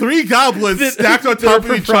 it's 3 goblins stacked on top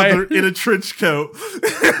of each other in a trench coat.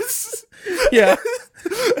 Yeah.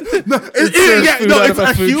 It's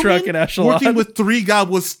a food truck in Echelon. Working with 3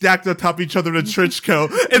 goblins stacked on top of each other in a trench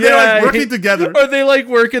coat. And they're like working together. Or they like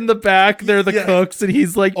work in the back. They're the cooks and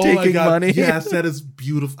he's like taking money. Yes, that is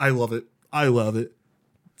beautiful. I love it.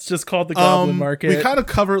 It's just called the Goblin Market. We kind of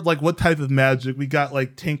covered like what type of magic. We got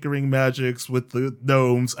like tinkering magics with the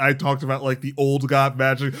gnomes. I talked about like the old god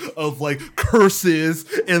magic of like curses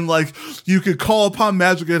and like you could call upon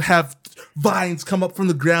magic and have vines come up from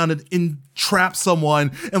the ground and entrap someone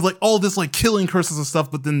and like all this like killing curses and stuff,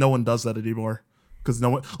 but then no one does that anymore. Because no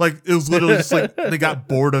one, like, it was literally just like they got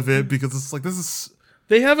bored of it because it's like, this is.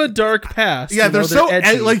 They have a dark past. Yeah, they're so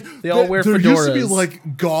edgy. like they all wear there fedoras. Used to be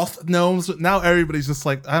like goth gnomes, but now everybody's just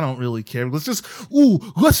like, I don't really care. Let's just.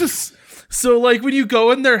 So like when you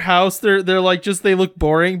go in their house, they're like just they look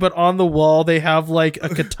boring, but on the wall they have like a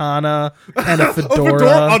katana and a fedora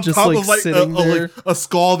on just top like of like sitting there. like a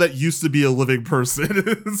skull that used to be a living person.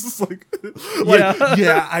 It's just like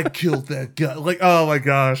yeah, I killed that guy. Like, oh my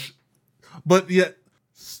gosh. But yet,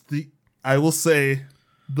 I will say,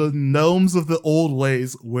 the gnomes of the old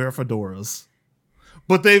ways wear fedoras.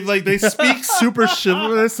 But they speak super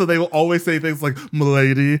chivalrous, so they will always say things like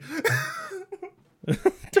 "milady."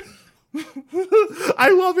 I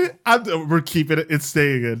love it. We're keeping it. It's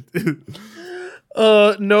staying in.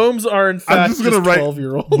 Gnomes are in fact I'm just gonna write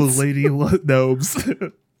 12-year-olds. "milady gnomes."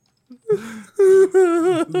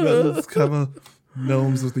 Let's cover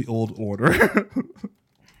gnomes of the old order.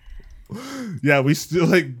 Yeah, we still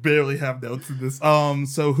like barely have notes in this.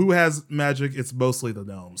 So who has magic? It's mostly the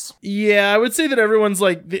gnomes. Yeah, I would say that everyone's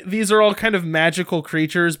like these are all kind of magical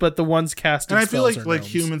creatures, but the ones casting and I feel spells like are like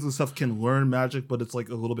gnomes. humans and stuff can learn magic, but it's like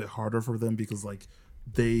a little bit harder for them because like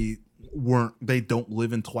they don't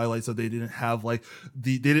live in Twilight, so they didn't have like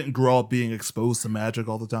they didn't grow up being exposed to magic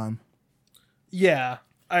all the time. Yeah,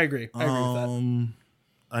 I agree. I agree with that.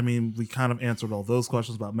 I mean, we kind of answered all those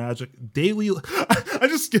questions about magic. Daily, I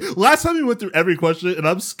just last time we went through every question, and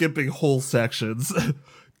I'm skipping whole sections.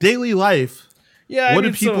 Daily life. Yeah, What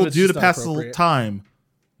do people do to pass the time?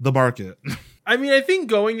 The market. I mean, I think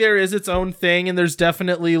going there is its own thing, and there's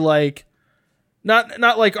definitely like, not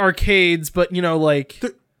like arcades, but you know, like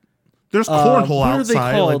there's cornhole what are they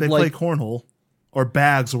outside. called? Like they play cornhole or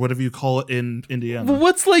bags or whatever you call it in Indiana. But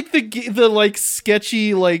what's like the like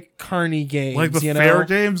sketchy like carny games, like the fair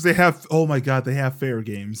games? They have. Oh my god, they have fair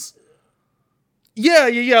games.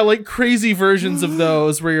 Yeah, like crazy versions of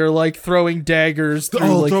those where you're like throwing daggers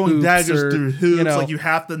through throwing hoops daggers through hoops. You know. Like you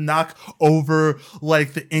have to knock over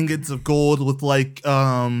like the ingots of gold with like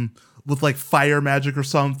fire magic or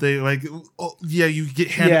something. Like yeah, you get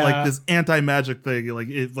handed like this anti-magic thing. Like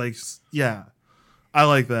it like yeah. I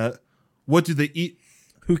like that. What do they eat?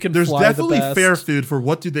 Who can There's fly definitely the best? fair food for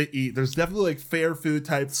what do they eat. There's definitely like fair food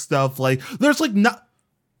type stuff. Like there's like not.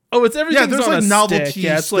 Oh, it's everything. Yeah, there's on like a novelty stick.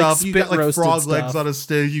 Yeah, it's stuff. like You got like spit-roasted frog stuff. legs on a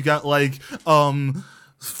stick. You got like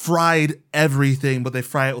fried everything, but they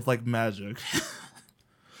fry it with like magic.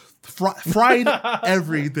 Fried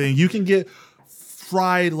everything. You can get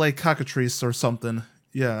fried like cockatrice or something.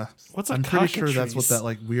 Yeah, What's a I'm pretty sure cockatrice? that's what that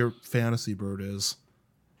like weird fantasy bird is.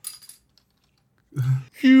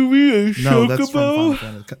 You mean a No, that's from chocobo?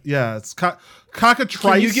 Final Fantasy. Yeah, it's cockatrice.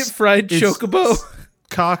 Can you get fried is chocobo?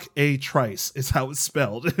 Cock-a-trice is how it's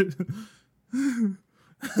spelled.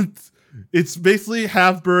 It's basically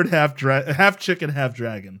half bird, half chicken, half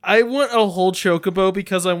dragon. I want a whole chocobo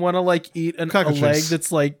because I want to like eat a Cockatrice. leg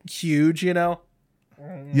that's like huge, you know?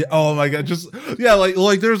 Yeah. Oh my god. Just yeah.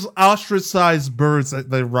 Like there's ostrich-sized birds that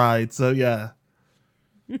they ride. So yeah.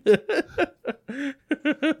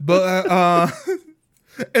 But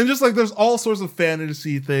and just like there's all sorts of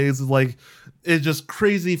fantasy things like it's just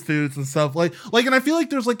crazy foods and stuff like and I feel like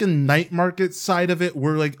there's like a night market side of it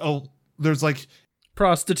where like there's like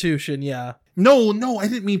Prostitution, yeah. no I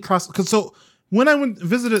didn't mean because so when I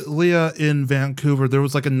visited Leah in Vancouver, there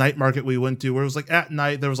was like a night market we went to where it was like at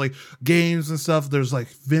night there was like games and stuff. There's like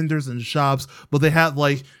vendors and shops, but they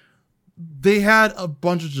had a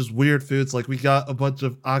bunch of just weird foods. Like we got a bunch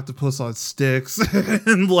of octopus on sticks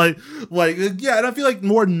and like yeah. And I feel like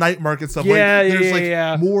more night market stuff. Yeah, like, there's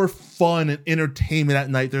yeah. more fun and entertainment at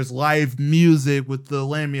night. There's live music with the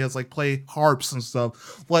lamias like play harps and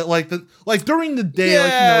stuff. Like during the day,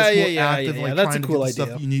 it's more active. Like That's trying a cool to get the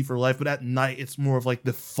idea. stuff you need for life. But at night, it's more of like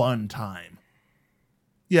the fun time.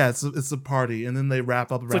 Yeah, it's a party, and then they wrap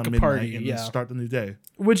up around like a midnight party, and yeah. then start the new day.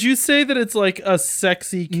 Would you say that it's like a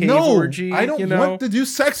sexy cave No, orgy? I don't you know? want to do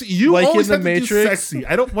sexy. You Like always in have The to do Matrix? sexy.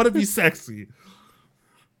 I don't want to be sexy.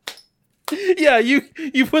 Yeah, you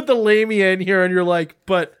put the lamia in here and you're like,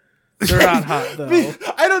 but they're not hot though.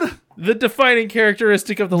 I don't know. The defining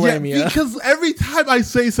characteristic of the lamia. Because every time I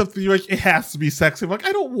say something, you're like, it has to be sexy. I'm like,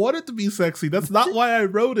 I don't want it to be sexy. That's not why I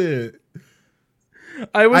wrote it.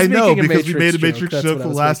 I know, making a because we made a joke. Matrix That's joke what I the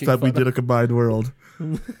was last making time we fun did a combined world.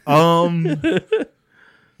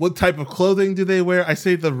 what type of clothing do they wear? I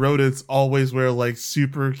say the rodents always wear like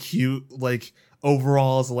super cute like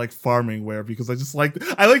overalls, like farming wear, because I like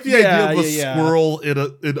the idea of a squirrel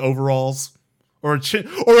in overalls, or a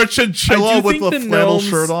chinchilla with a flannel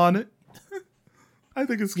shirt on it. I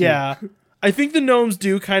think it's cute. Yeah. I think the gnomes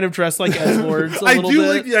do kind of dress like edgelords a little bit. I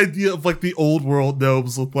do like the idea of like the old world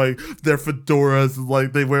gnomes with like their fedoras and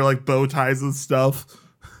like they wear like bow ties and stuff.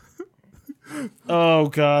 Oh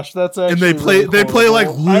gosh, that's actually. And they play like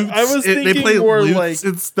lutes. I was thinking they play more lutes like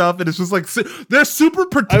and stuff, and it's just like they're super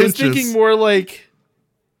pretentious. I was thinking more like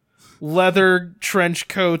leather trench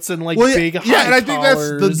coats and like big high and I think that's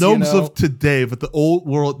the gnomes of today, but the old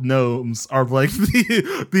world gnomes are like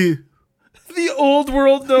the old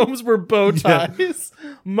world gnomes wear bow ties.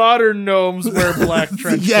 Yeah. Modern gnomes wear black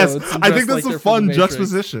trench yes, coats. I think that's a fun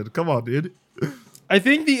juxtaposition. Come on, dude. I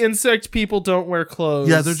think the insect people don't wear clothes.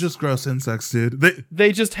 Yeah, they're just gross insects, dude.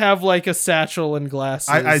 They just have like a satchel and glasses.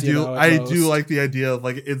 I do like the idea of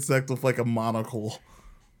like an insect with like a monocle.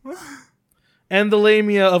 And the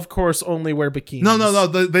lamia, of course, only wear bikinis. No.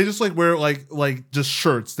 They just like wear like just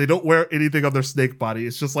shirts. They don't wear anything on their snake body.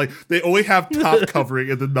 It's just like they only have top covering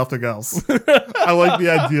and then nothing else. I like the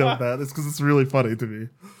idea of that. It's because it's really funny to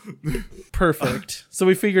me. Perfect. So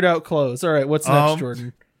we figured out clothes. All right, what's next,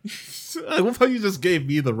 Jordan? I love how you just gave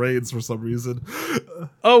me the reins for some reason.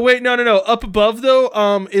 Oh wait, no. Up above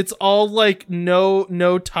though, it's all like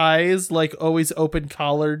no ties, like always open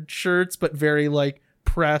collared shirts, but very like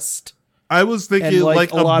pressed. I was thinking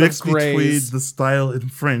like a mix between the style in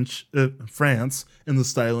France and the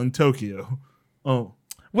style in Tokyo. Oh.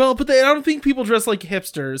 Well, but I don't think people dress like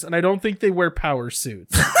hipsters, and I don't think they wear power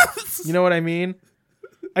suits. You know what I mean?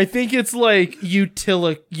 I think it's like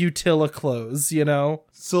utila clothes, you know?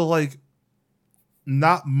 So like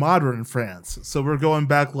not modern France. So we're going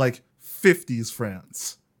back like 50s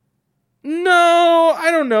France. No, I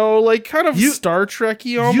don't know. Like kind of Star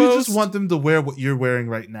Trek-y almost. You just want them to wear what you're wearing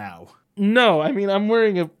right now. No, I mean, I'm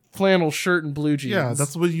wearing a flannel shirt and blue jeans. Yeah,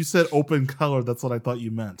 that's what you said, open collar. That's what I thought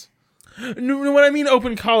you meant. No, when I mean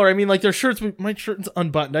open collar, I mean like their shirts, my shirt's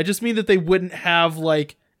unbuttoned. I just mean that they wouldn't have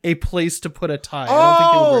like a place to put a tie.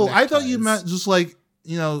 I thought you meant just like,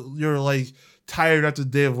 you know, you're like tired after the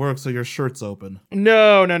day of work, so your shirt's open.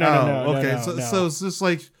 No. Okay, so it's just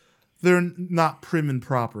like they're not prim and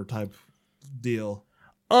proper type deal.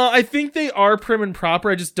 I think they are prim and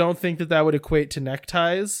proper. I just don't think that would equate to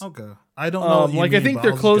neckties. Okay, I don't know. Like I think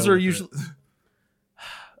their clothes are usually.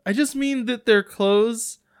 I just mean that their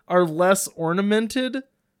clothes are less ornamented,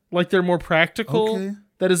 like they're more practical. Okay.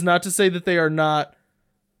 That is not to say that they are not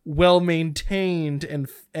well maintained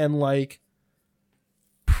and like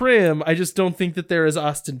prim. I just don't think that they're as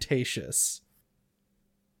ostentatious.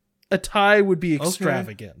 A tie would be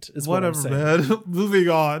extravagant. Is what I'm saying. Man. Moving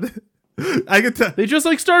on. I can tell they just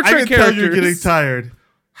like Star Trek characters. Tell you're getting tired.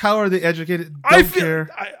 How are they educated? I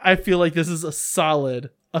feel like this is a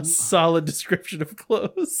solid description of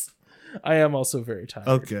clothes. I am also very tired.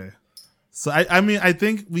 Okay, so I mean I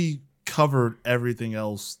think we covered everything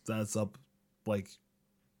else that's up. Like,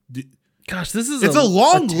 gosh, this is it's a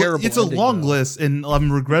long ending, list, and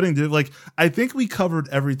I'm regretting to like I think we covered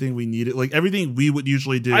everything we needed, like everything we would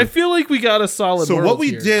usually do. I feel like we got a solid. So what we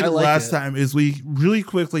here. did last time is we really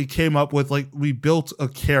quickly came up with like we built a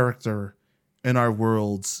character in our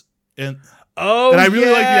worlds, and I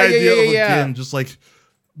really like the idea of again just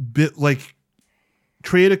like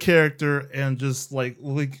create a character and just like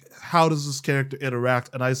how does this character interact?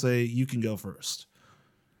 And I say you can go first.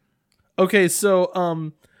 Okay,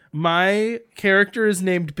 so my character is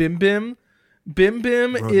named Bim Bim. Bim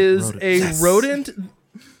Bim is a rodent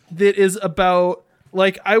that is about,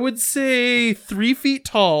 like, I would say 3 feet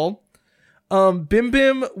tall. Bim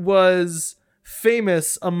Bim was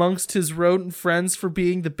famous amongst his rodent friends for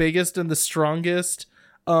being the biggest and the strongest.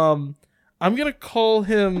 I'm gonna call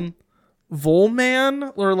him Vole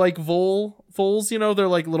Man, or like voles, you know, they're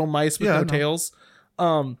like little mice with no tails.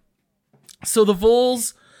 So the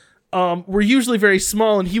voles were usually very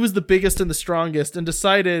small, and he was the biggest and the strongest, and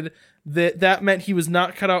decided that meant he was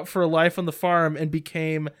not cut out for a life on the farm and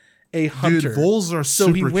became a hunter. Dude, voles are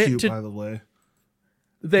super cute, by the way.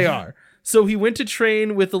 They are. So he went to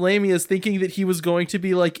train with the lamias thinking that he was going to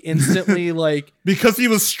be like instantly like... because he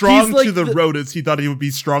was strong to the rodents, he thought he would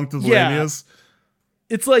be strong to the lamias.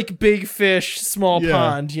 It's like big fish, small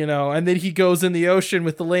pond, you know, and then he goes in the ocean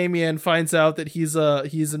with the lamia and finds out that he's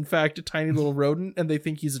in fact a tiny little rodent, and they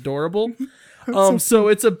think he's adorable. So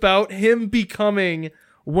it's about him becoming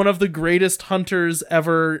one of the greatest hunters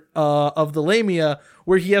ever of the lamia,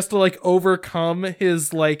 where he has to like overcome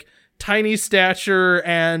his like tiny stature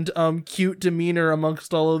and cute demeanor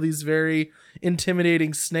amongst all of these very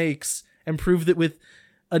intimidating snakes, and prove that with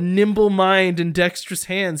a nimble mind and dexterous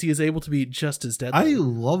hands, he is able to be just as deadly. I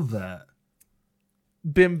love that.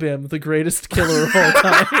 Bim Bim, the greatest killer of all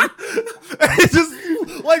time. It's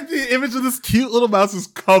just like the image of this cute little mouse is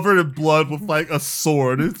covered in blood with like a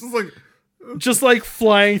sword. It's just like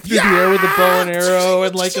flying through the air with a bow and arrow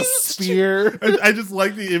and like a spear. I just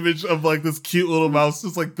like the image of like this cute little mouse,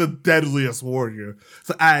 just like the deadliest warrior.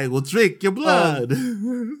 So I will drink your blood.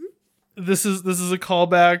 This is a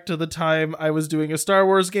callback to the time I was doing a Star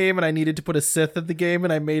Wars game and I needed to put a Sith in the game,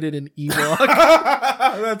 and I made it an Ewok.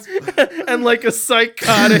 And like a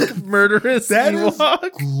psychotic, murderous Ewok.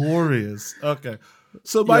 Is glorious. Okay.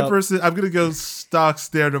 So my person, I'm going to go stock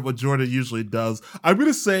standard what Jordan usually does. I'm going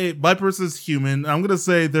to say my person is human. I'm going to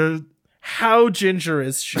say they're... How ginger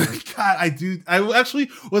is she? God, I actually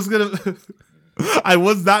was going to... I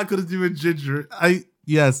was not going to do a ginger.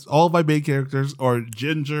 Yes, all of my main characters are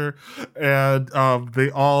ginger, and they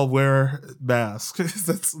all wear masks.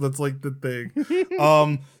 that's like the thing.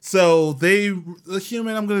 So the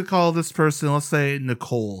human, I'm gonna call this person, let's say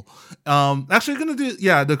Nicole. Actually, gonna do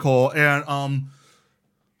Nicole, and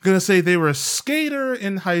gonna say they were a skater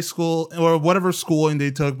in high school or whatever schooling they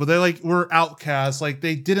took, but they like were outcasts. Like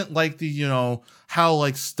they didn't like the how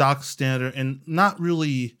like stock standard and not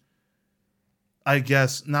really, I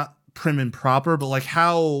guess not prim and proper, but like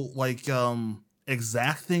how like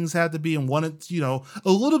exact things had to be, and wanted a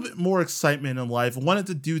little bit more excitement in life, wanted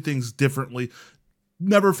to do things differently,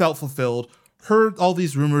 never felt fulfilled, heard all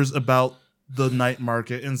these rumors about the night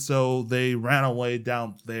market, and so they ran away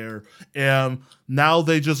down there, and now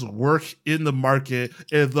they just work in the market,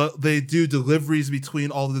 and they do deliveries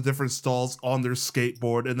between all the different stalls on their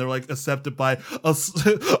skateboard, and they're like accepted by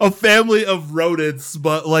a family of rodents,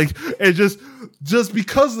 but like it just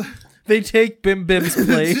because they take Bim Bim's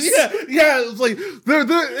place. yeah, it's like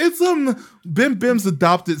it's Bim Bim's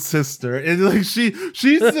adopted sister, and like she's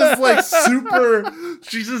just like super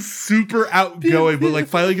outgoing, but like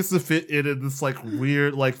finally gets to fit in this like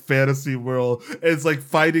weird like fantasy world. And it's like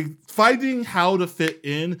finding how to fit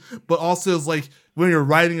in, but also it's like when you're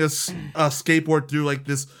riding a skateboard through like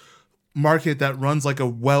this market that runs like a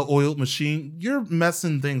well-oiled machine, you're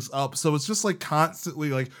messing things up. So it's just like constantly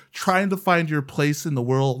like trying to find your place in the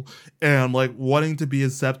world and like wanting to be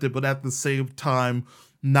accepted, but at the same time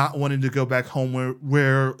not wanting to go back home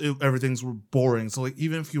where everything's boring. So like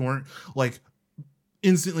even if you weren't like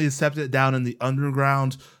instantly accepted down in the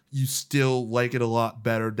underground, you still like it a lot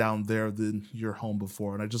better down there than your home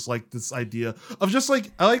before. And I just like this idea of just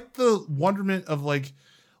like, I like the wonderment of like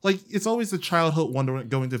it's always a childhood wonderment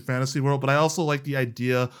going to fantasy world, but I also like the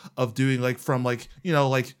idea of doing like from like,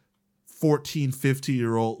 like 14,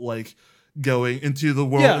 15-year-old, like going into the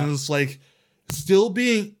world and it's like still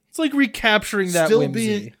being, it's like recapturing that whimsy.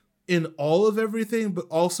 Being in all of everything, but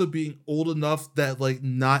also being old enough that like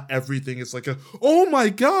not everything is like oh my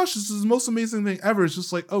gosh, this is the most amazing thing ever. It's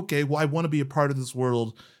just like, okay, well, I want to be a part of this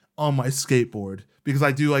world on my skateboard, because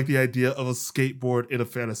I do like the idea of a skateboard in a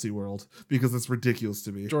fantasy world, because it's ridiculous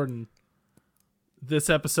to me. Jordan,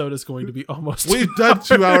 this episode is going to be almost We've done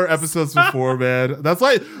 2-hour episodes before, man. That's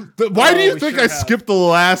like, why do you think I skipped the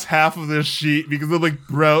last half of this sheet? Because I'm like,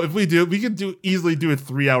 bro, if we can easily do a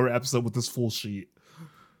 3-hour episode with this full sheet.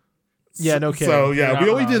 Yeah, no kidding. So yeah, we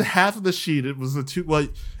only did half of the sheet. It was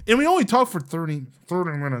and we only talked for 30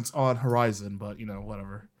 minutes on Horizon, but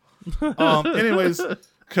whatever. Anyways,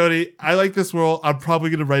 Cody, I like this world. I'm probably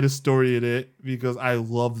going to write a story in it because I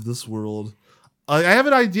love this world. I have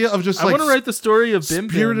an idea of just I want to write the story of Bim Bim.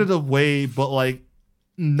 Spirited Away, but like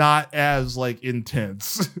not as like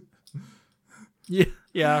intense.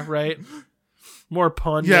 yeah, right. More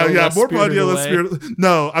pun. Yeah, more pun.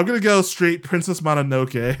 No, I'm going to go straight Princess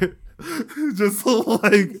Mononoke. Just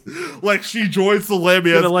like she joins the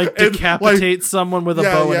Lamias. Gonna like decapitate someone with a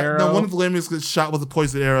bow and arrow. No, one of the Lamias gets shot with a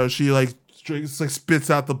poison arrow. She like spits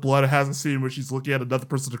out the blood. It has a scene where she's looking at another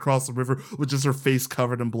person across the river, which is her face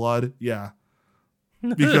covered in blood. Yeah.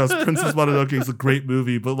 Because Princess Mononoke is a great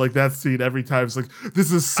movie, but like that scene every time it's like,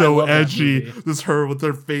 this is so edgy. This her with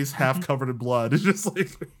her face half covered in blood. It's just like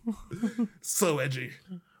so edgy.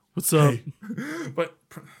 What's up? But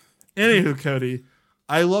anywho, Cody,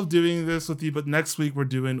 I love doing this with you, but next week we're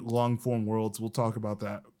doing long form worlds. We'll talk about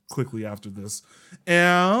that quickly after this.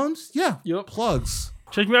 And plugs.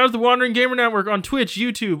 Check me out at the Wandering Gamer Network on Twitch,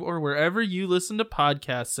 YouTube, or wherever you listen to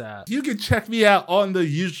podcasts at. You can check me out on the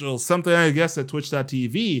usual Something I Guess at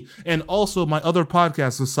twitch.tv, and also my other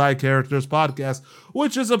podcast, the Side Characters Podcast,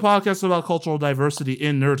 which is a podcast about cultural diversity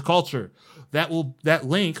in nerd culture. That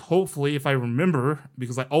link, hopefully, if I remember,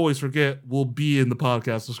 because I always forget, will be in the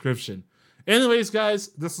podcast description. Anyways, guys,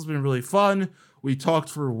 this has been really fun. We talked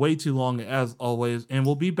for way too long, as always, and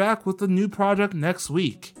we'll be back with a new project next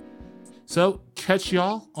week. So, catch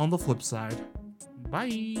y'all on the flip side.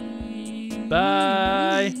 Bye.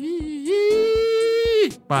 Bye.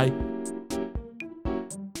 Bye.